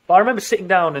Journal. But I remember sitting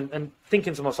down and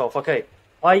thinking to myself, okay,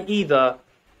 I either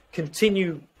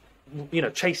continue,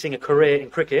 chasing a career in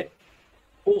cricket,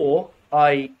 or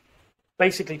I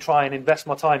basically try and invest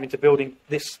my time into building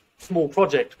this small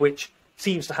project which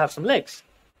seems to have some legs.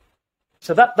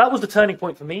 So that was the turning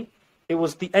point for me. It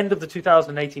was the end of the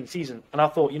 2018 season, and I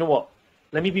thought, you know what?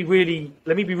 Let me be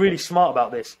really smart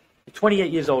about this. You're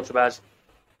 28 years old, Shahbaz.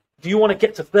 Do you want to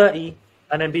get to 30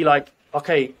 and then be like,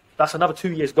 okay, that's another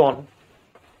 2 years gone.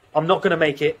 I'm not going to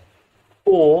make it.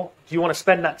 Or do you want to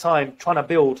spend that time trying to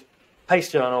build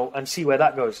Pace Journal and see where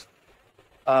that goes?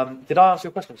 Did I answer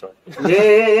your question? Sorry.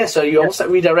 Yeah. So you almost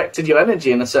redirected your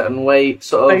energy in a certain way,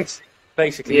 sort of.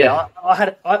 Basically, yeah.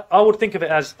 I would think of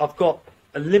it as I've got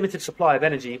a limited supply of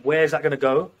energy. Where's that going to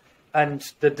go? And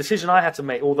the decision I had to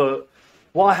make,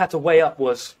 what I had to weigh up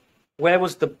was where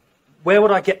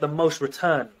would I get the most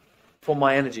return from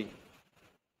my energy?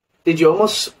 Did you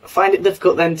almost find it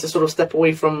difficult then to sort of step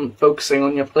away from focusing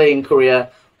on your playing career,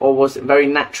 or was it very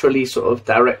naturally sort of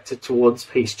directed towards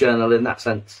Pace Journal in that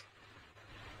sense?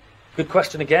 Good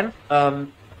question again.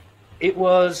 It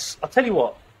was. I'll tell you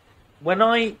what. When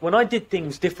I did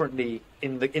things differently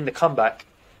in the comeback,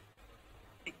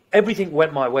 everything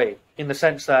went my way, in the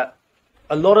sense that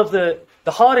a lot of the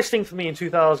hardest thing for me in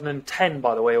 2010,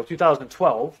 by the way, or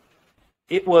 2012,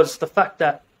 it was the fact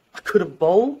that I couldn't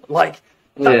bowl. Like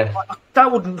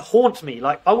that would haunt me.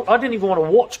 Like I didn't even want to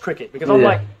watch cricket, because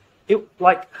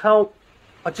I'm how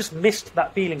I just missed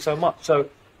that feeling so much. So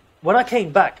when I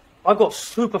came back, I got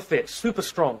super fit, super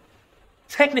strong.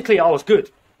 Technically, I was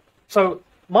good. So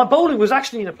my bowling was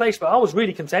actually in a place where I was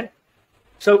really content.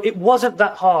 So it wasn't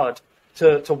that hard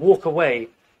to walk away,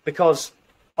 because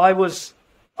I was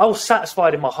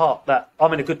satisfied in my heart that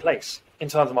I'm in a good place in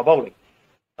terms of my bowling.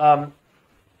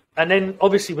 And then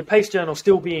obviously with Pace Journal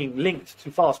still being linked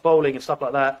to fast bowling and stuff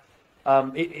like that,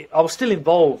 I was still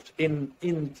involved in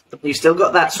the... You still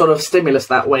got that sort of stimulus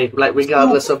that way, like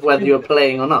regardless of whether you're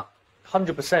playing or not.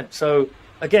 100%. So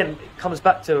again, it comes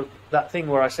back to that thing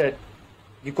where I said,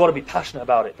 you've got to be passionate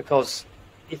about it, because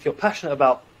if you're passionate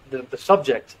about the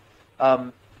subject,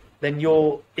 then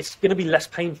it's going to be less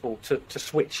painful to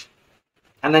switch.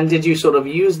 And then did you sort of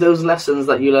use those lessons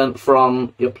that you learned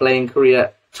from your playing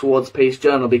career towards Pace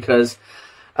Journal? Because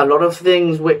a lot of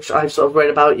things which I've sort of read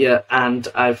about you and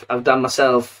I've done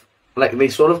myself, like they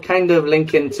sort of kind of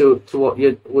link into what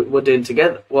we're doing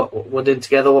together, what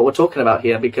we're talking about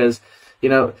here. Because,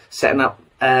 setting up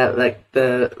like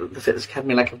the Fitness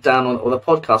Academy, like I've done, or the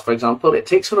podcast, for example, it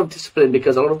takes sort of discipline,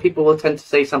 because a lot of people will tend to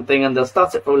say something and they'll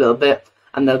start it for a little bit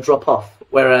and they'll drop off.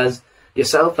 Whereas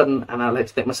yourself, and I like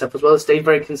to think myself as well, stay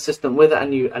very consistent with it,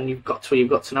 and you've got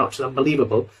to now, which is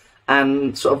unbelievable.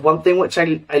 And sort of one thing which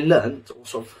I learned, or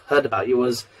sort of heard about you,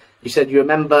 was you said you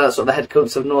remember sort of the head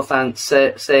coach of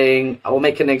Northants saying, "I will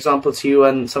make an example to you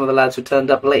and some of the lads who turned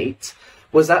up late."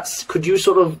 Could you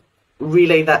sort of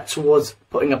relay that towards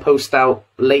putting a post out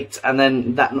late and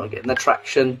then that not getting the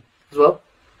traction as well?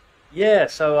 Yeah.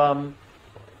 So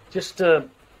just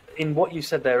in what you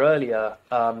said there earlier,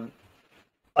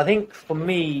 I think for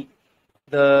me,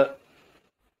 the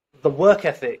work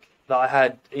ethic that I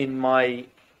had in my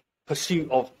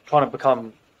pursuit of trying to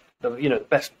become the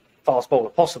best fast bowler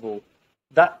possible,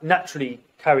 that naturally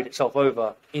carried itself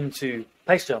over into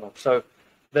Pace Journal. So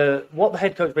what the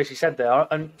head coach basically said there,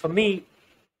 and for me,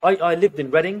 I lived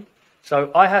in Reading,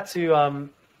 so I had to, and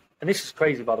this is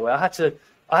crazy by the way, I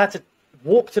had to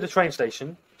walk to the train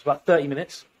station. It's about 30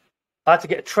 minutes. I had to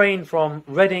get a train from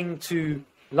Reading to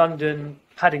London,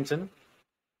 Paddington.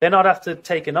 Then I'd have to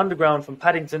take an underground from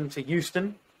Paddington to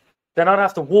Euston. Then I'd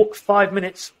have to walk 5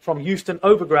 minutes from Euston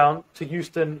Overground to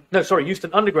Euston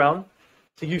Underground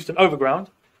to Euston Overground.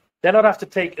 Then I'd have to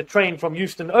take a train from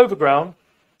Euston Overground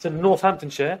to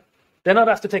Northamptonshire. Then I'd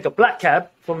have to take a black cab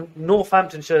from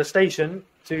Northamptonshire station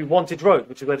to Wantage Road,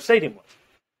 which is where the stadium was.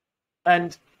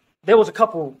 And there was a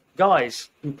couple guys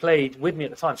who played with me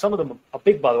at the time. Some of them are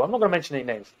big, by the way. I'm not going to mention any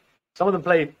names. Some of them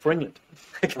played for England.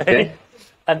 Okay?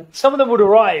 And some of them would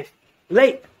arrive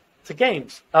late to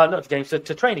games. Not to games, to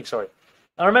training, sorry.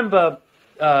 I remember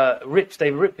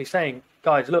David Ripley saying,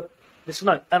 guys, look, this is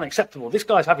unacceptable. This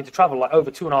guy's having to travel like over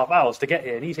 2.5 hours to get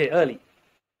here, and he's here early.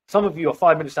 Some of you are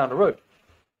 5 minutes down the road.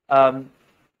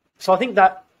 So I think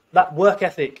that work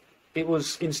ethic, it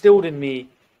was instilled in me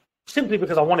simply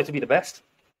because I wanted to be the best.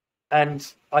 And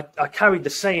I carried the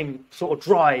same sort of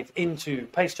drive into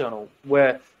Pace Journal,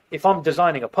 where if I'm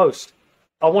designing a post,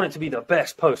 I want it to be the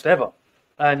best post ever.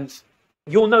 And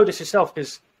you'll know this yourself,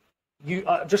 because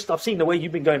I've seen the way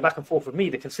you've been going back and forth with me,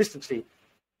 the consistency.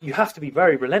 You have to be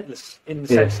very relentless in the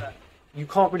sense that you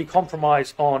can't really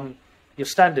compromise on your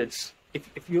standards.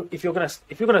 If you're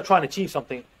gonna try and achieve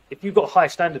something, if you've got a high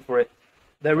standard for it,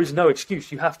 there is no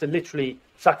excuse. You have to literally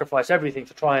sacrifice everything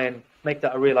to try and make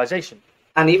that a realization.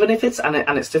 And even if it's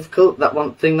difficult, that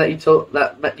one thing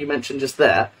that you mentioned just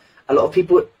there,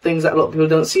 things that a lot of people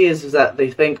don't see is that they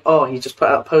think, oh, he just put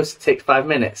out a post, it takes 5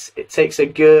 minutes. It takes a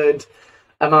good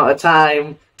amount of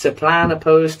time to plan a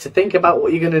post, to think about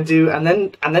what you're going to do, and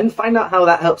then find out how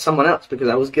that helps someone else, because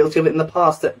I was guilty of it in the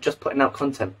past, that just putting out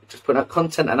content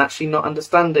and actually not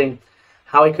understanding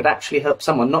how I could actually help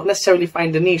someone. Not necessarily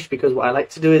find a niche, because what I like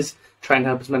to do is try and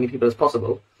help as many people as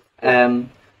possible.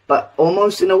 But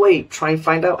almost in a way, try and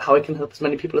find out how I can help as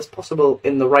many people as possible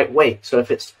in the right way. So if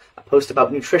it's a post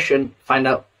about nutrition, find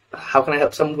out how can I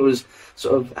help someone who's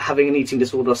sort of having an eating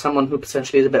disorder, or someone who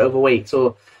potentially is a bit overweight,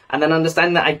 and then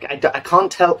understand that I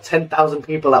can't help 10,000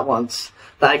 people at once,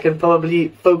 that I can probably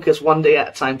focus one day at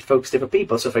a time to focus different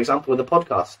people. So for example, with a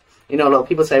podcast, a lot of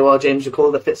people say, well, James, you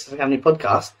call the Fitzness Academy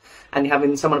podcast and you're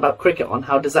having someone about cricket on,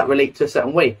 how does that relate to a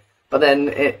certain way? But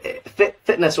then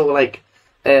fitness, or like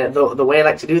the way I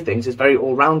like to do things, is very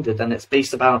all-rounded, and it's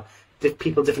based about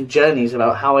different journeys,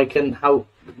 about how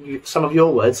some of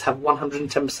your words have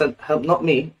 110% help, not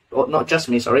me, or not just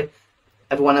me, sorry,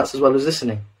 everyone else as well who's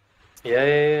listening.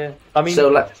 Yeah. I mean,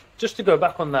 so, just to go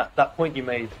back on that point you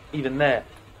made, even there,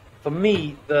 for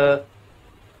me, the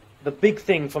big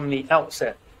thing from the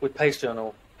outset with Pace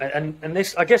Journal, and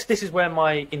this, I guess this is where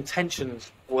my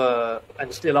intentions were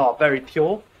and still are very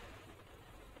pure.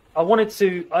 I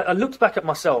looked back at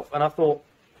myself and I thought,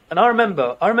 and I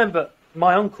remember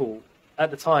my uncle at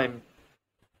the time,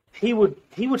 he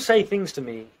would say things to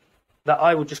me that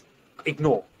I would just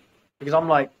ignore, because I'm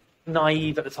like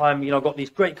naive at the time. I've got these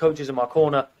great coaches in my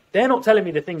corner. They're not telling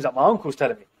me the things that my uncle's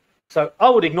telling me. So I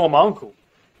would ignore my uncle.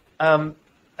 And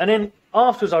then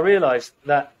afterwards I realized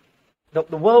that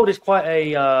the world is quite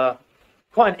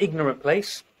an ignorant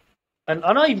place. And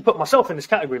I even put myself in this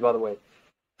category, by the way.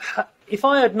 If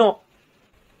I had not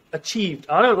achieved,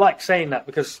 I don't like saying that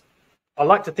because I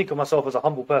like to think of myself as a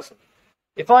humble person.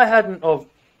 If I hadn't have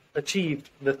achieved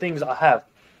the things that I have,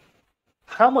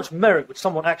 how much merit would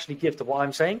someone actually give to what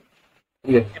I'm saying?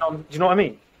 Yeah. Do you know what I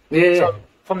mean? Yeah. So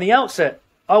from the outset,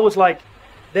 I was like,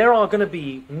 there are going to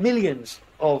be millions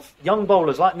of young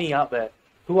bowlers like me out there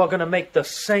who are going to make the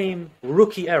same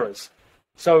rookie errors.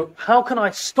 So how can I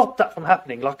stop that from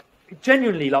happening? Like,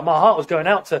 genuinely, like, my heart was going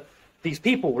out to these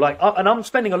people, and I'm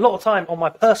spending a lot of time on my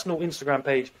personal Instagram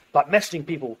page, like messaging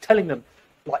people, telling them,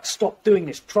 like, stop doing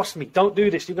this, trust me, don't do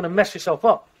this, you're going to mess yourself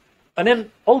up. And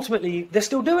then ultimately they're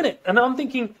still doing it, and I'm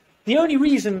thinking the only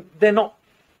reason they're not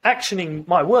actioning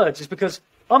my words is because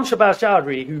I'm Shahbaz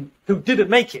Choudhry who didn't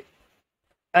make it,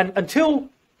 and until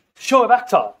Shoaib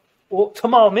Akhtar or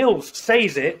Tamal Mills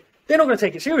says it, they're not going to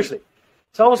take it seriously.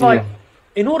 So I was like,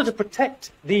 in order to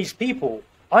protect these people,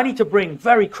 I need to bring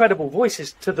very credible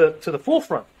voices to the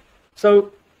forefront.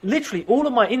 So literally all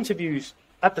of my interviews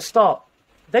at the start,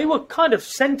 they were kind of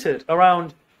centered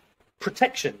around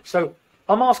protection. So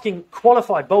I'm asking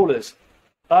qualified bowlers.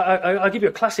 I'll give you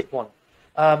a classic one.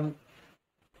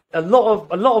 A lot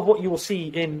of what you will see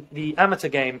in the amateur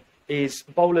game is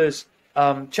bowlers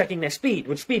checking their speed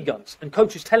with speed guns and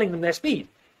coaches telling them their speed.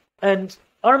 And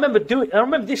I remember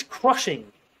this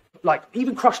crushing, like,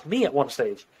 even crushed me at one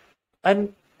stage.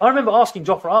 And I remember asking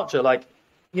Jofra Archer, like,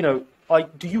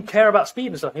 do you care about speed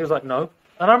and stuff? He was like, no.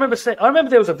 And I remember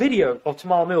there was a video of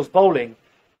Tamal Mills bowling,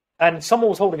 and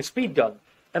someone was holding a speed gun.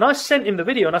 And I sent him the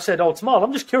video, and I said, oh, Tamal,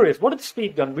 I'm just curious, what did the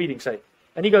speed gun reading say?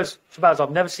 And he goes, Shahbaz,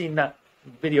 I've never seen that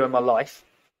video in my life,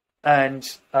 and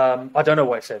I don't know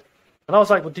what it said. And I was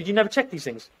like, well, did you never check these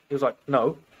things? He was like,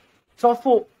 no. So I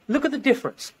thought, look at the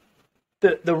difference.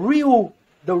 The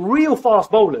real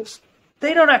fast bowlers,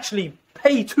 they don't actually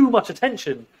pay too much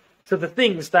attention to the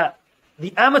things that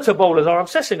the amateur bowlers are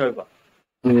obsessing over.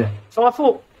 Yeah. So I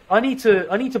thought I need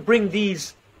to bring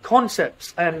these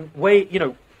concepts and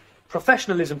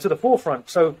professionalism to the forefront,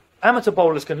 so amateur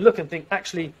bowlers can look and think,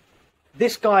 actually,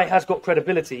 this guy has got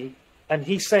credibility, and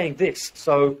he's saying this,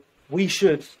 so we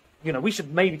should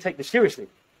maybe take this seriously.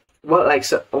 Well,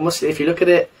 so almost if you look at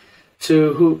it,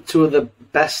 two of the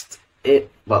best,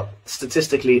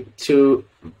 statistically, two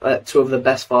of the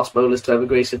best fast bowlers to ever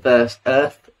grace the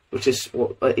earth, which is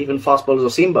even fast bowlers or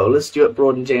seam bowlers, Stuart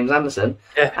Broad and James Anderson,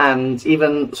 and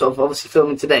even sort of obviously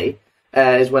filming today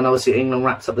is when obviously England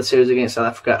wraps up the series against South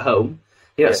Africa at home.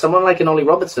 Someone like an Ollie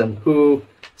Robertson, who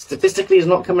statistically is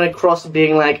not coming across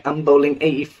being like, I'm bowling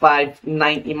 85,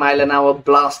 90 mile an hour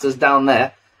blasters down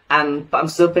there, but I'm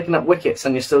still picking up wickets,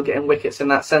 and you're still getting wickets in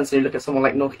that sense. And you look at someone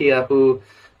like Nokia, who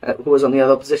was on the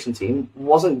other opposition team,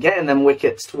 wasn't getting them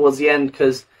wickets towards the end,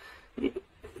 because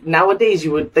nowadays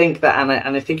you would think that,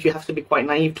 and I think you have to be quite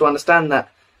naive to understand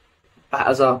that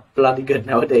batters are bloody good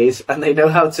nowadays, and they know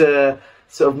how to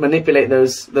sort of manipulate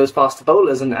those faster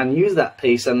bowlers and use that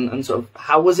pace, and sort of,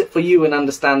 how was it for you in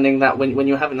understanding that when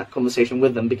you were having that conversation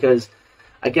with them? Because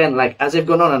again, like, as they've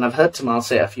gone on, and I've heard Tamal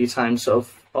say it a few times sort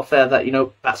of off air, that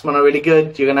batsmen are really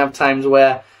good, you're going to have times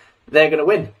where they're going to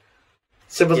win.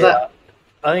 Simple as that.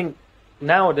 I think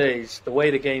nowadays the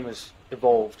way the game has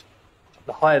evolved,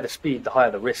 the higher the speed, the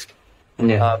higher the risk.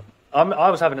 Yeah. I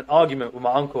was having an argument with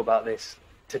my uncle about this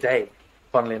today,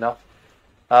 funnily enough,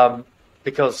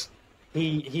 because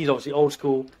he's obviously old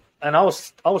school, and I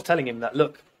was telling him that,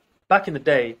 look, back in the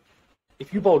day,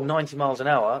 if you bowled 90 miles an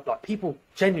hour, like, people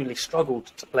genuinely struggled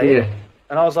to play it.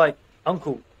 And I was like,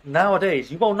 Uncle,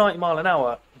 nowadays you bowl 90 mile an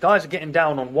hour, guys are getting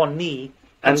down on one knee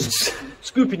and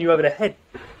scooping you over the head.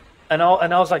 And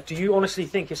I was like, do you honestly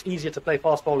think it's easier to play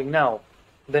fast bowling now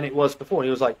than it was before? And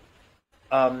he was like,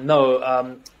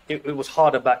 no, it was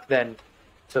harder back then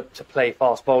to play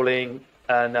fast bowling.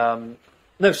 And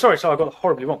no, sorry, I got it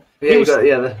horribly wrong. He was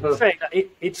saying that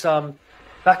it's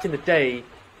back in the day,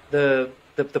 the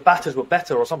batters were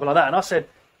better or something like that. And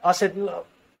I said, look,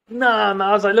 nah, man.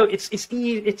 I was like, look,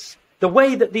 it's the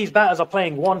way that these batters are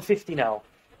playing 150 now.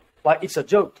 Like, it's a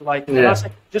joke. Like, and I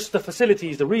said, just the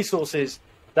facilities, the resources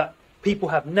that people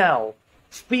have now,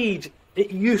 speed. It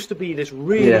used to be this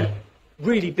really,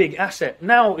 really big asset.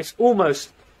 Now it's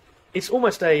almost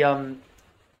a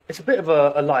it's a bit of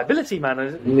a liability, man.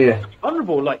 It's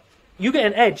vulnerable. Like, you get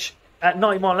an edge at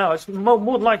 90 mile an hour, it's more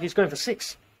than likely it's going for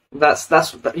 6.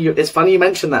 It's funny you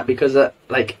mentioned that, because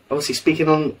like, obviously speaking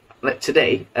on like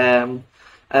today,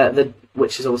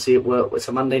 which is obviously it's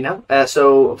a Monday now.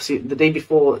 So obviously the day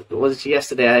before, was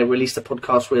yesterday, I released a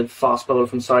podcast with fast bowler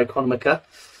from Surrey, Conor McCurr,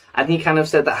 and he kind of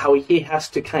said that how he has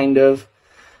to kind of,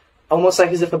 almost like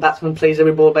as if a batsman plays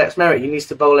every ball by its merit, he needs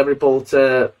to bowl every ball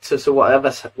to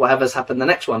whatever's happened the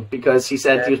next one. Because he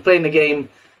said he was playing the game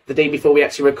the day before we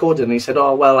actually recorded, and he said,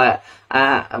 "Oh well, I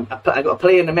got a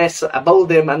play in a miss. I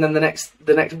bowled him, and then the next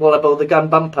ball I bowled the gun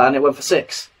bumper, and it went for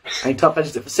 6. And he top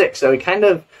edged it for 6. So he kind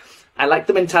of, I like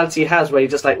the mentality he has, where he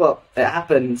just like, well, it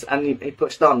happened, and he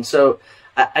pushed on. So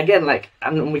again, like,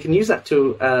 and we can use that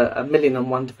to a million and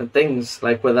one different things,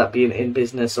 like whether that be in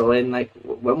business or in, like,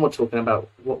 when we're talking about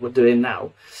what we're doing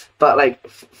now. But like,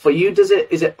 for you,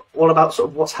 is it all about sort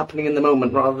of what's happening in the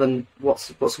moment rather than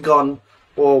what's gone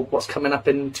or what's coming up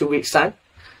in 2 weeks' time?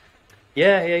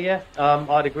 Yeah.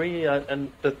 I'd agree.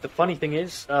 And the funny thing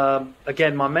is,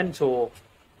 again, my mentor,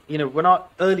 when I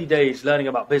early days learning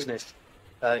about business,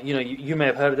 you may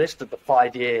have heard of this, the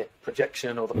 5-year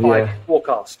projection or the 5-year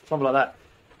forecast, something like that.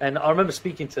 And I remember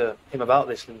speaking to him about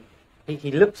this, and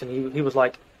he looked and he was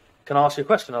like, "Can I ask you a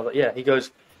question?" I was like, "Yeah." He goes,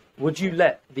 "Would you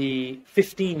let the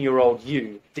 15-year-old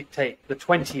you dictate the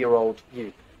 20-year-old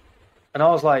you?" And I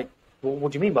was like, "Well,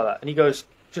 what do you mean by that?" And he goes,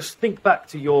 "Just think back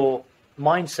to your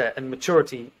mindset and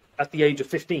maturity at the age of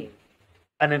 15,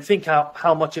 and then think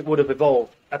how much it would have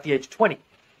evolved at the age of 20.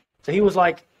 So he was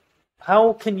like,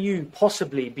 how can you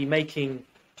possibly be making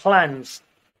plans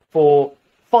for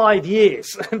 5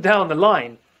 years down the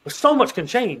line? So much can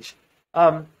change,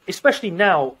 especially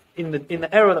now in the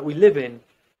era that we live in,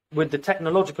 with the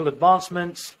technological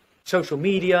advancements, social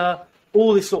media,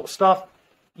 all this sort of stuff.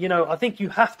 I think you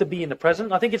have to be in the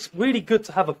present. I think it's really good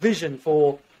to have a vision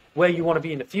for where you want to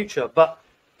be in the future, but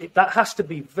that has to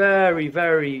be very,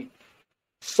 very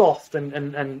soft and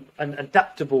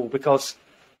adaptable, because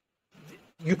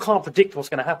you can't predict what's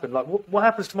going to happen. Like, what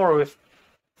happens tomorrow if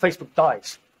Facebook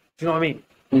dies? Do you know what I mean?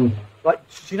 Like,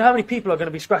 do you know how many people are going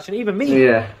to be scratching? Even me.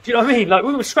 Yeah. Do you know what I mean? Like,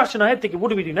 we were scratching our head thinking, what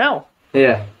do we do now?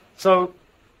 Yeah. So,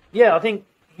 yeah, I think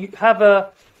you have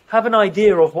an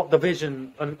idea of what the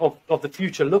vision of the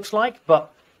future looks like,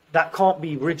 but that can't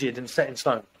be rigid and set in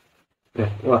stone. Yeah.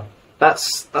 Well,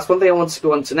 that's one thing I wanted to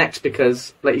go on to next,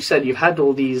 because, like you said, you've had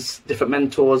all these different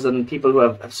mentors and people who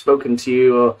have spoken to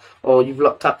you or you've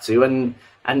looked up to, and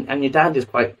your dad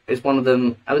is one of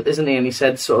them, isn't he? And he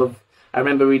said sort of, I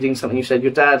remember reading something you said,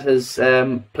 your dad has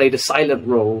played a silent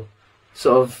role,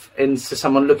 sort of into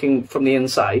someone looking from the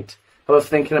inside. However,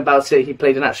 thinking about it, he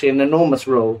played actually an enormous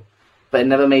role, but it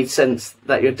never made sense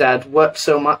that your dad worked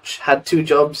so much, had 2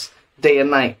 jobs, day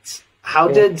and night. How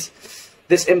did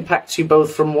this impact you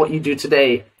both from what you do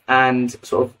today and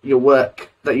sort of your work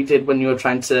that you did when you were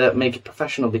trying to make it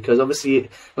professional? Because obviously,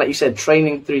 like you said,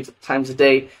 training 3 times a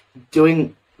day,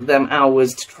 doing them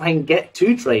hours to try and get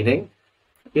to training,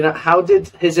 you know, how did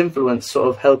his influence sort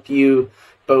of help you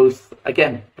both,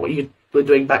 again, what you were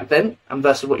doing back then and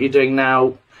versus what you're doing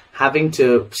now, having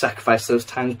to sacrifice those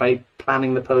times by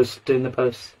planning the posts, doing the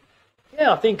posts?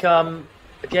 Yeah, I think,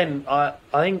 again, I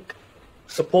think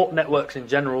support networks in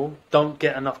general don't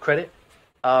get enough credit.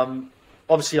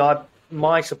 Obviously,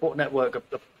 my support network,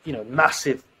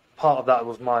 massive part of that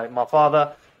was my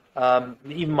father,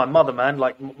 even my mother, man.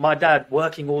 Like, my dad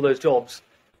working all those jobs.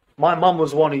 My mum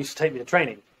was the one who used to take me to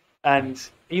training. And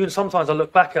even sometimes I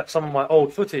look back at some of my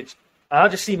old footage and I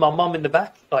just see my mum in the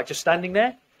back, like just standing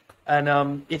there.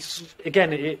 And it's,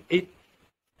 again,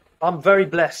 I'm very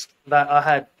blessed that I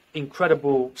had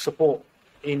incredible support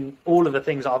in all of the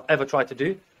things I've ever tried to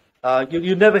do.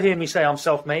 You never hear me say I'm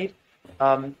self-made,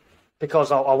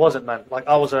 because I wasn't, man. Like,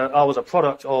 I was a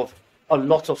product of a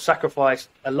lot of sacrifice,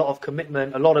 a lot of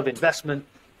commitment, a lot of investment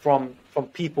from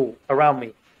people around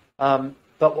me.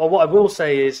 But what I will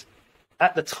say is,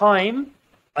 at the time,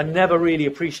 I never really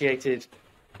appreciated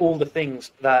all the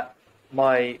things that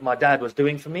my dad was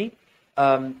doing for me.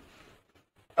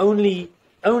 Only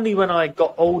when I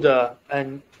got older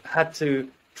and had to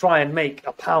try and make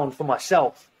a pound for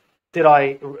myself did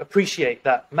I appreciate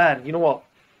that, man, you know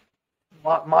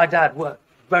what? My dad worked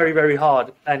very, very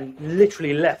hard and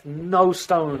literally left no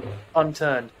stone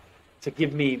unturned to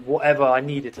give me whatever I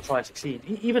needed to try and succeed.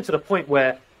 Even to the point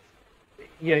where,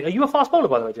 are you a fast bowler,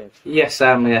 by the way, James? Yes,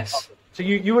 yes. So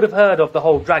you would have heard of the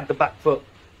whole drag the back foot.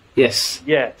 Yes.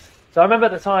 Yeah. So I remember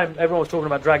at the time everyone was talking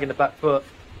about dragging the back foot,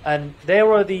 and there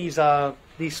were these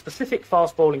specific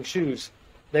fast bowling shoes.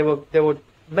 They were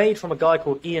made from a guy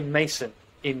called Ian Mason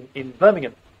in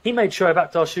Birmingham. He made Shoaib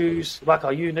Akhtar shoes,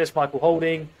 Wakar Younis, Michael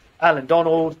Holding, Alan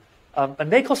Donald,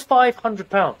 and they cost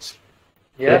 £500.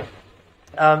 Yeah.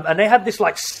 And they had this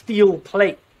like steel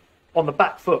plate on the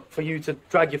back foot for you to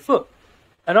drag your foot.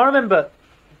 And I remember,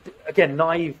 again,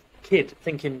 naive kid,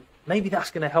 thinking maybe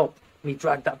that's going to help me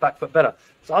drag that back foot better.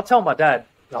 So I'll tell my dad,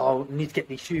 I need to get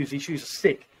these shoes. These shoes are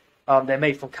sick. They're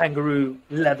made from kangaroo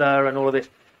leather and all of this.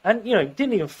 And,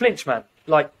 didn't even flinch, man.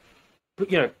 Like,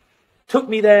 took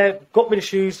me there, got me the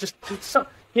shoes.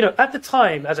 At the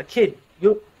time, as a kid,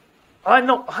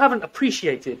 I haven't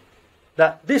appreciated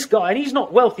that this guy, and he's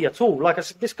not wealthy at all. Like I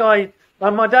said, this guy,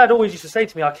 my dad always used to say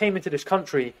to me, I came into this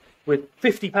country with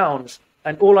 £50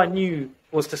 and all I knew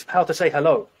was how to say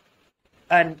hello.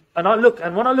 And when I look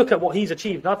at what he's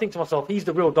achieved, and I think to myself, he's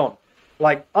the real Don.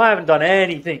 Like, I haven't done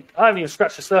anything. I haven't even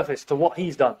scratched the surface to what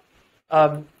he's done.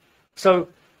 So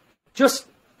just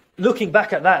looking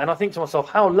back at that, and I think to myself,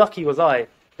 how lucky was I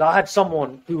that I had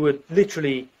someone who would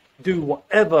literally do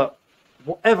whatever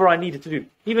I needed to do,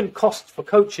 even costs for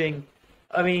coaching.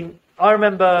 I mean, I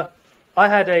remember I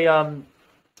had an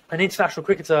international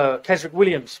cricketer, Kesrick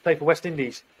Williams, played for West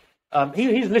Indies.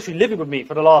 He's literally living with me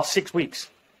for the last 6 weeks.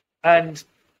 And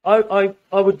I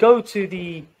would go to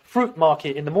the fruit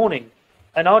market in the morning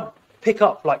and I'd pick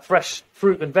up like fresh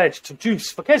fruit and veg to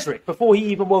juice for Kesrick before he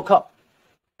even woke up.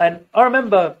 And I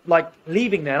remember like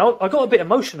leaving there and I got a bit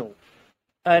emotional.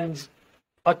 And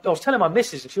I was telling my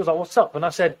missus, and she was like, what's up? And I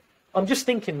said, I'm just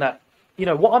thinking that,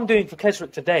 what I'm doing for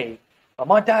Kesrick today,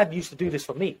 my dad used to do this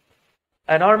for me.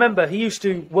 And I remember he used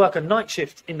to work a night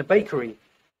shift in the bakery.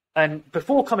 And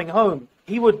before coming home,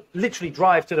 he would literally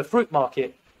drive to the fruit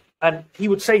market and he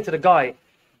would say to the guy,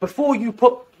 before you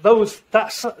put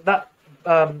that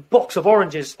box of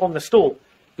oranges on the stall,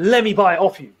 let me buy it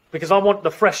off you because I want the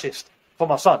freshest for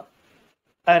my son.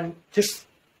 And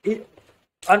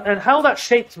and how that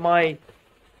shaped my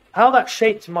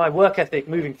work ethic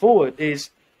moving forward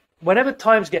is whenever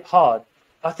times get hard,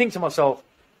 I think to myself,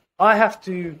 I have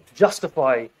to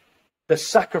justify the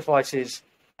sacrifices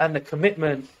and the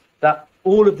commitment that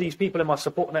all of these people in my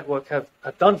support network have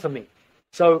done for me.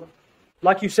 So,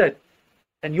 like you said,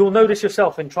 and you'll notice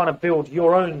yourself in trying to build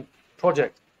your own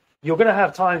project, you're going to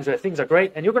have times where things are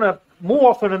great, and you're going to, more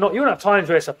often than not, you're going to have times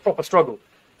where it's a proper struggle.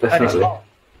 Definitely. And it's hard.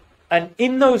 And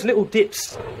in those little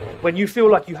dips, when you feel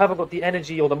like you haven't got the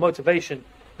energy or the motivation,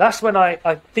 that's when I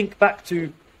think back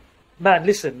to, man,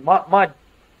 listen,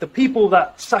 the people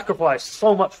that sacrificed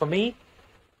so much for me,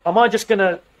 am I just going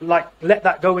to like let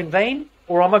that go in vain?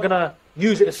 Or am I going to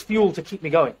use it as fuel to keep me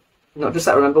going? Not just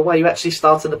that, remember why you actually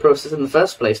started the process in the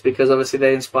first place, because obviously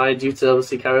they inspired you to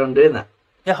obviously carry on doing that.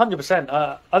 Yeah,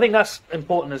 100%. I think that's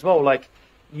important as well. Like,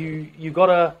 you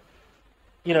gotta,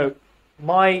 you know,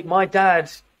 my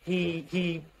dad,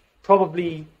 he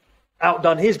probably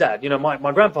outdone his dad, you know,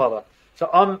 my grandfather.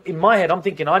 So in my head, I'm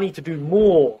thinking I need to do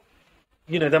more,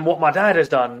 you know, than what my dad has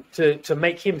done to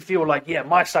make him feel like, yeah,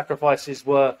 my sacrifices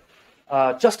were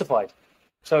justified.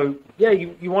 So yeah,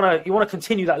 you wanna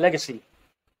continue that legacy.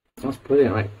 That's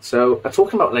brilliant, right? So,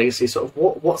 talking about legacy, sort of,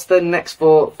 what's then next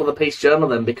for the Pace Journal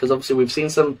then? Because obviously we've seen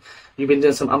you've been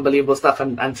doing some unbelievable stuff,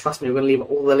 and trust me, we're going to leave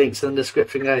all the links in the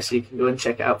description, guys, so you can go and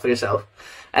check it out for yourself.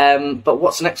 But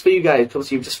what's next for you guys?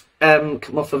 Obviously, you've just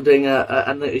come off of doing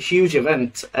a huge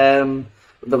event with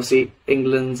obviously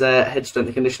England's head strength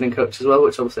and conditioning coach as well,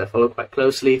 which obviously I follow quite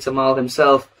closely, Tamal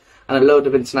himself, and a load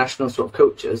of international sort of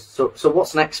coaches. So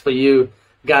what's next for you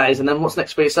guys, and then what's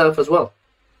next for yourself as well?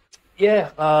 Yeah,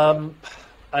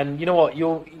 and you know what,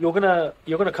 you're gonna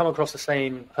come across the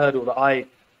same hurdle that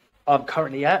I'm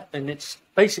currently at, and it's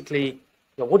basically, you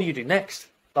know, what do you do next?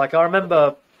 Like, I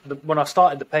remember when I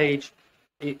started the page,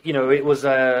 it was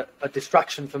a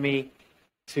distraction for me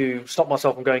to stop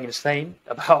myself from going insane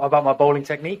about my bowling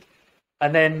technique,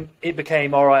 and then it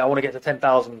became, all right, I want to get to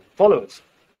 10,000 followers.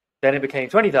 Then it became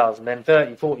 20,000, then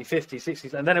 30, 40, 50,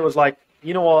 60, and then it was like,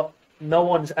 you know what, no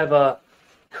one's ever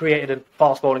created a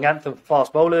fast bowling anthem for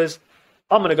fast bowlers.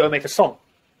 I'm going to go make a song.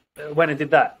 When I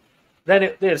did that,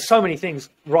 then there's so many things.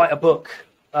 Write a book,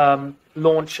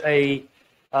 launch an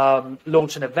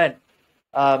event.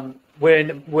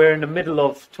 We're in the middle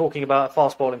of talking about a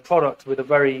fast bowling product with a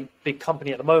very big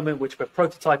company at the moment, which we're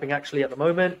prototyping actually at the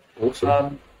moment.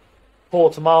 Awesome. Poor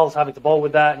Tamal's having to bowl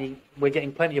with that, and we're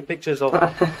getting plenty of pictures of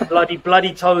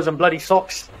bloody toes and bloody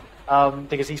socks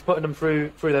because he's putting them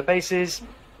through their paces.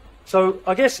 So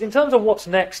I guess in terms of what's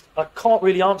next, I can't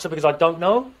really answer because I don't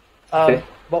know. Okay.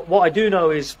 But what I do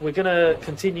know is we're going to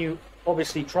continue,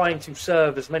 obviously, trying to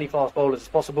serve as many fast bowlers as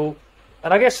possible.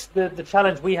 And I guess the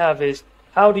challenge we have is,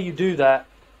 how do you do that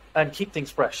and keep things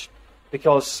fresh?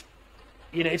 Because,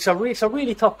 you know, it's a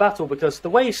really tough battle, because the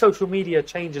way social media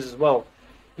changes as well.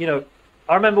 You know,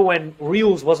 I remember when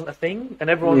Reels wasn't a thing,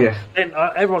 and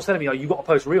everyone's telling me, oh, you got to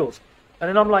post Reels. And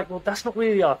then I'm like, well, that's not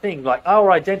really our thing. Like,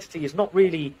 our identity is not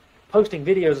really posting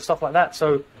videos and stuff like that.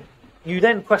 So you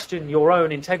then question your own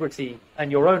integrity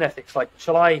and your own ethics. Like,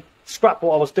 shall I scrap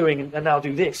what I was doing and now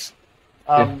do this?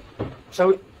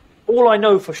 So all I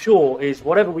know for sure is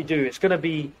whatever we do, it's going to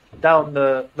be down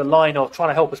the line of trying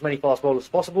to help as many fast bowlers as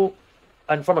possible.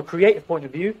 And from a creative point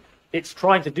of view, it's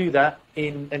trying to do that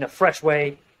in a fresh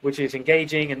way, which is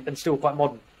engaging and still quite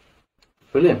modern.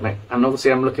 Brilliant, mate. And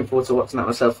obviously I'm looking forward to watching that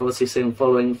myself, obviously soon,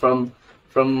 following from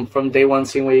day one,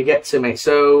 seeing where you get to, mate.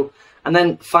 So, and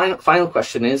then final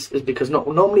question is because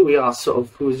normally we ask sort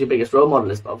of who's your biggest role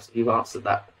model is, but obviously you've answered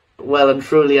that well and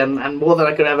truly and more than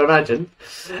I could ever imagine.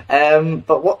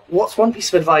 But what's one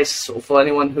piece of advice sort of for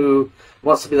anyone who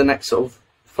wants to be the next sort of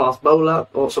fast bowler,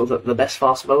 or sort of the best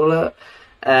fast bowler?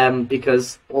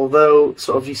 Because although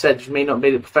sort of you said you may not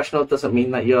be a professional, doesn't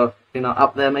mean that you're not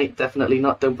up there, mate. Definitely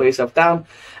not. Don't put yourself down.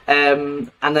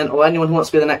 And then, or anyone who wants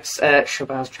to be the next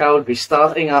Shahbaz Choudhry,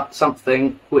 starting up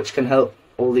something which can help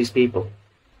all these people.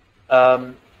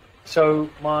 So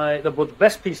the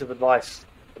best piece of advice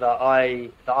that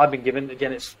I've been given,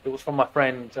 again, it was from my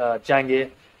friend Jangir,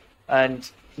 and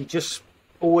he just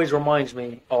always reminds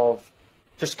me of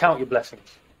just count your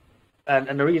blessings.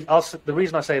 And the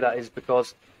reason I say that is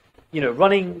because, you know,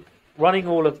 running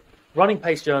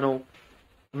Pace Journal,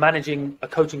 managing a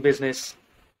coaching business,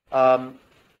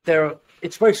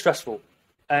 it's very stressful,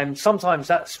 and sometimes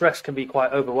that stress can be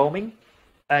quite overwhelming.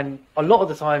 And a lot of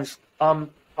the times, I'm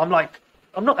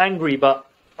not angry, but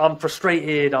I'm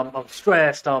frustrated, I'm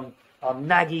stressed, I'm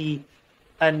naggy,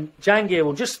 and Jangir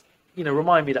will just, you know,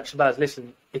 remind me that, Shahbaz,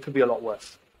 listen, it could be a lot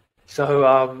worse.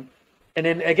 So, and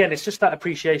then again, it's just that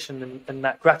appreciation and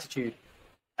that gratitude.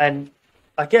 And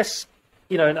I guess,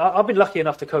 you know, and I've been lucky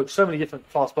enough to coach so many different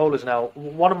fast bowlers now.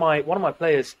 One of my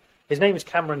players, his name is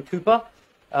Cameron Cooper.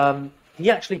 He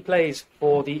actually plays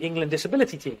for the England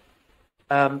disability team,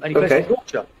 and he plays for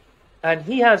Yorkshire. And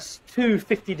he has two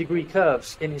 50-degree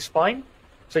curves in his spine.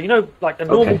 So like a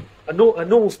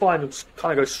normal spine would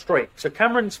kind of go straight. So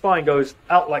Cameron's spine goes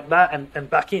out like that and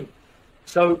back in.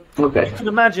 So you can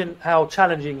imagine how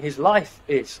challenging his life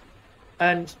is.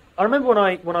 And I remember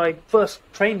when I first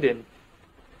trained him,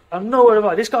 I'm nowhere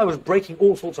about this guy was breaking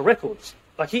all sorts of records.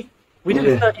 Like we did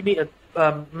a 30-meter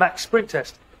max sprint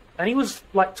test, and he was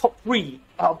like top 3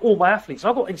 out of all my athletes. And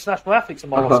I've got international athletes in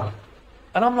my roster.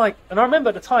 And I'm like, and I remember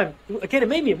at the time, again, it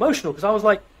made me emotional because I was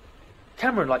like,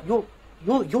 Cameron, like you're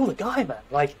the guy, man.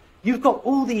 Like you've got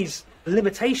all these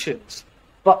limitations,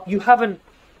 but you haven't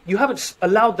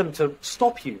allowed them to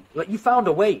stop you. Like you found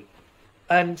a way.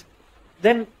 And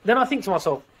then I think to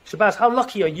myself, Shahbaz, how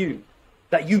lucky are you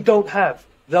that you don't have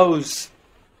those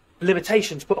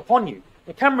limitations put upon you?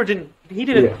 And Cameron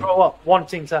didn't grow up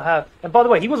wanting to have, and by the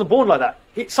way, he wasn't born like that.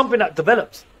 It's something that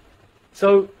develops.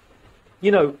 So,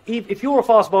 if you're a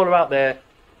fast bowler out there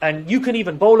and you can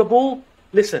even bowl a ball,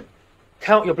 listen,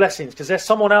 count your blessings, because there's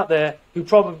someone out there who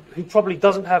probably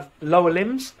doesn't have lower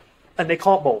limbs and they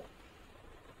can't bowl.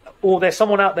 Or there's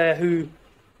someone out there who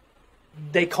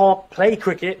they can't play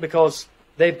cricket because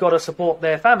they've got to support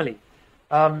their family.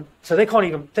 So they can't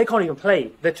even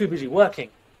play. They're too busy working.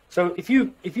 So if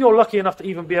you're lucky enough to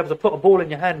even be able to put a ball in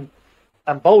your hand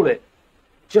and bowl it,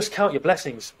 just count your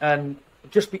blessings and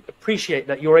just appreciate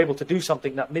that you're able to do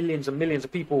something that millions and millions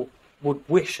of people would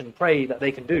wish and pray that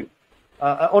they can do.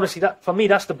 Honestly, that for me,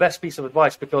 that's the best piece of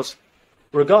advice, because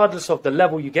regardless of the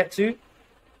level you get to,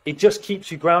 it just keeps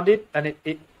you grounded, and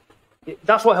it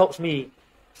that's what helps me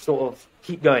sort of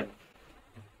keep going.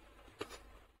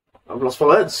 I've lost for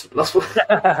words.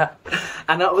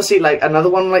 And obviously, like another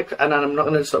one, and I'm not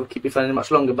going to sort of keep you for any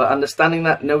much longer, but understanding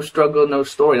that no struggle, no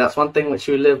story. That's one thing which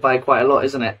you live by quite a lot,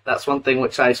 isn't it? That's one thing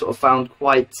which I sort of found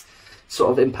quite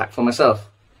sort of impactful myself.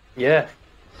 Yeah.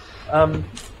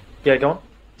 Yeah. Go on.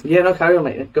 Yeah. No, carry on,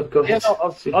 mate. Go ahead. Yeah. No, I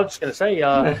was just going to say.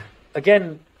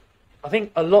 Again, I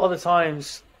think a lot of the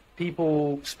times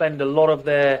people spend a lot of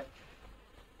their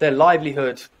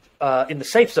livelihood in the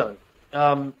safe zone.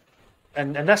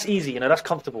 And that's easy, that's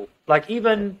comfortable. Like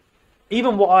even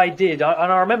what I did,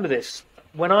 and I remember this,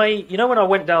 when I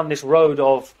went down this road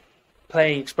of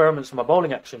playing experiments for my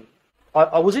bowling action,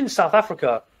 I was in South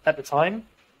Africa at the time,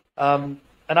 and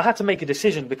I had to make a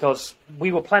decision because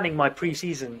we were planning my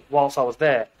pre-season whilst I was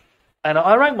there. And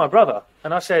I rang my brother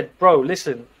and I said, bro,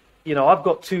 listen, I've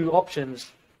got 2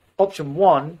 options. Option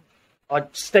 1,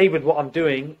 I'd stay with what I'm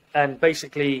doing and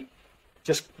basically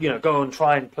just, go and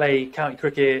try and play county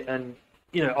cricket, and,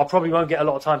 I probably won't get a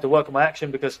lot of time to work on my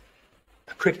action because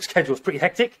the cricket schedule is pretty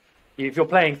hectic. If you're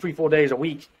playing 3-4 days a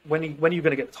week, when are you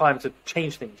going to get the time to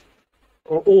change things?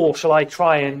 Or shall I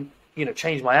try and,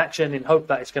 change my action in hope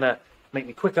that it's going to make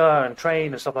me quicker and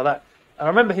train and stuff like that? And I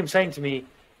remember him saying to me,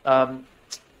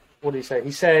 what did he say?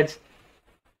 He said,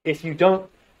 if you don't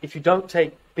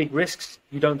take big risks,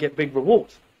 you don't get big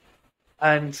rewards.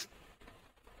 And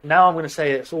now I'm going to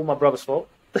say it's all my brother's fault.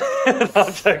 No,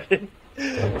 I'm joking.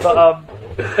 But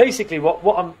basically,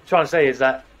 what I'm trying to say is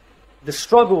that the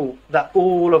struggle that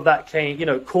all of that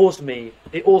caused me,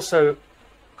 it also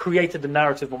created the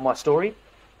narrative of my story.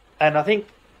 And I think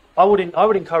I would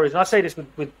encourage, and I say this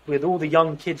with all the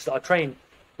young kids that I train,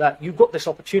 that you've got this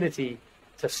opportunity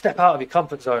to step out of your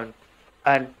comfort zone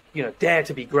and dare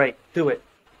to be great. Do it.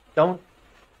 Don't.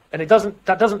 And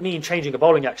that doesn't mean changing a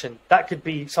bowling action. That could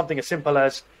be something as simple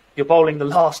as you're bowling the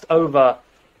last over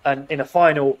and in a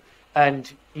final,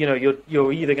 and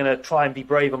you're either going to try and be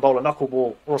brave and bowl a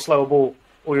knuckleball or a slower ball,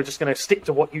 or you're just going to stick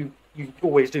to what you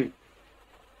always do.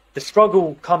 The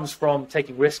struggle comes from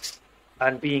taking risks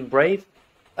and being brave,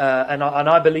 and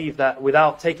I believe that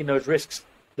without taking those risks,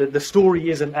 the story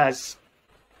isn't as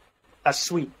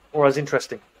sweet or as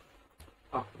interesting.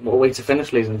 Oh, what a way to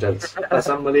finish, ladies and gents. That's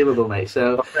unbelievable, mate.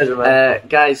 So,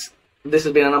 guys, this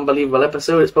has been an unbelievable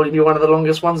episode. It's probably been one of the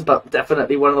longest ones, but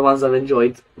definitely one of the ones I've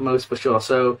enjoyed most for sure.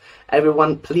 So,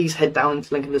 everyone, please head down into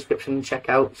the link in the description and check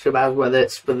out Shahbaz, whether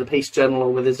it's with the Pace Journal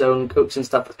or with his own coaching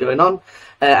stuff that's going on.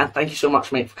 And thank you so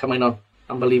much, mate, for coming on.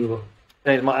 Unbelievable.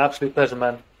 It's my absolute pleasure,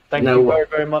 man. Thank you very,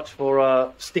 very much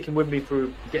for sticking with me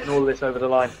through getting all this over the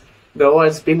line. No,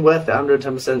 it's been worth it,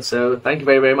 110%. So, thank you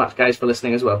very, very much, guys, for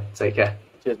listening as well. Take care.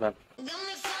 Cheers, man.